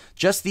add.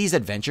 Just these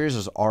adventures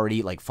is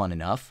already fun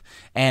enough.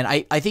 And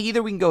I think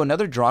either we can go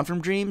another Drawn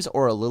from Dreams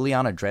or a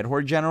Liliana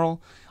Dreadhorde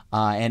General.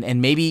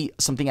 And maybe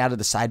something out of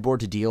the sideboard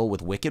to deal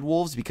with Wicked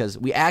Wolves, because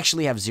we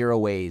actually have 0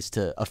 ways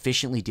to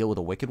efficiently deal with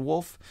a Wicked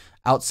Wolf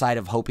outside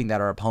of hoping that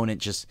our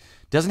opponent just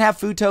doesn't have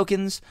food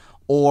tokens,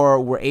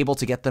 or we're able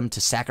to get them to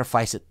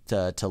sacrifice it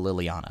to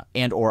Liliana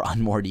and or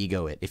Unmoored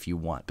Ego it if you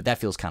want. But that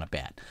feels kind of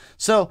bad.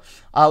 So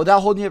without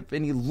holding you up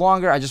any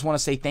longer, I just want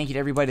to say thank you to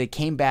everybody that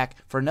came back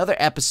for another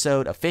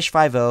episode of Fish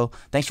 5-0.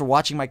 Thanks for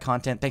watching my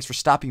content. Thanks for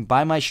stopping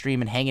by my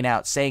stream and hanging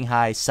out, saying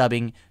hi,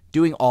 subbing,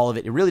 doing all of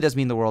it. It really does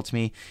mean the world to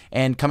me,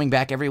 and coming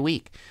back every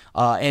week.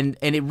 And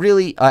it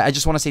really, I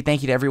just want to say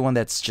thank you to everyone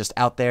that's just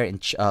out there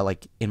in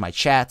in my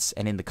chats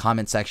and in the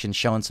comment section,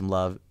 showing some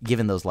love,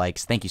 giving those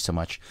likes. Thank you so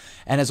much.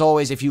 And as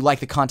always, if you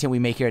like the content we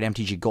make here at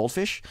MTG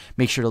Goldfish,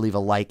 make sure to leave a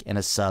like and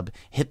a sub.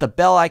 Hit the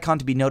bell icon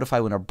to be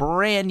notified when a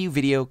brand new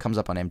video comes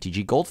up on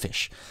MTG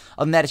Goldfish.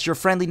 Other than that, it's your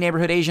friendly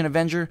neighborhood Asian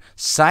Avenger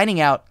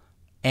signing out,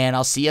 and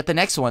I'll see you at the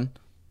next one.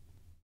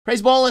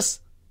 Praise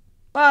Bolus!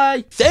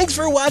 Bye! Thanks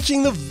for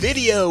watching the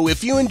video.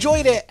 If you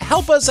enjoyed it,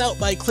 help us out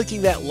by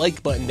clicking that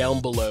like button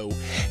down below.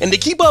 And to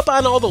keep up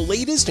on all the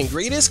latest and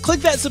greatest, click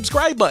that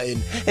subscribe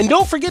button. And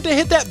don't forget to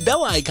hit that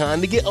bell icon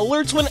to get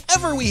alerts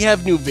whenever we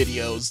have new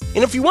videos.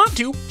 And if you want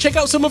to, check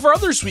out some of our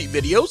other sweet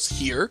videos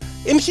here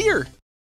and here.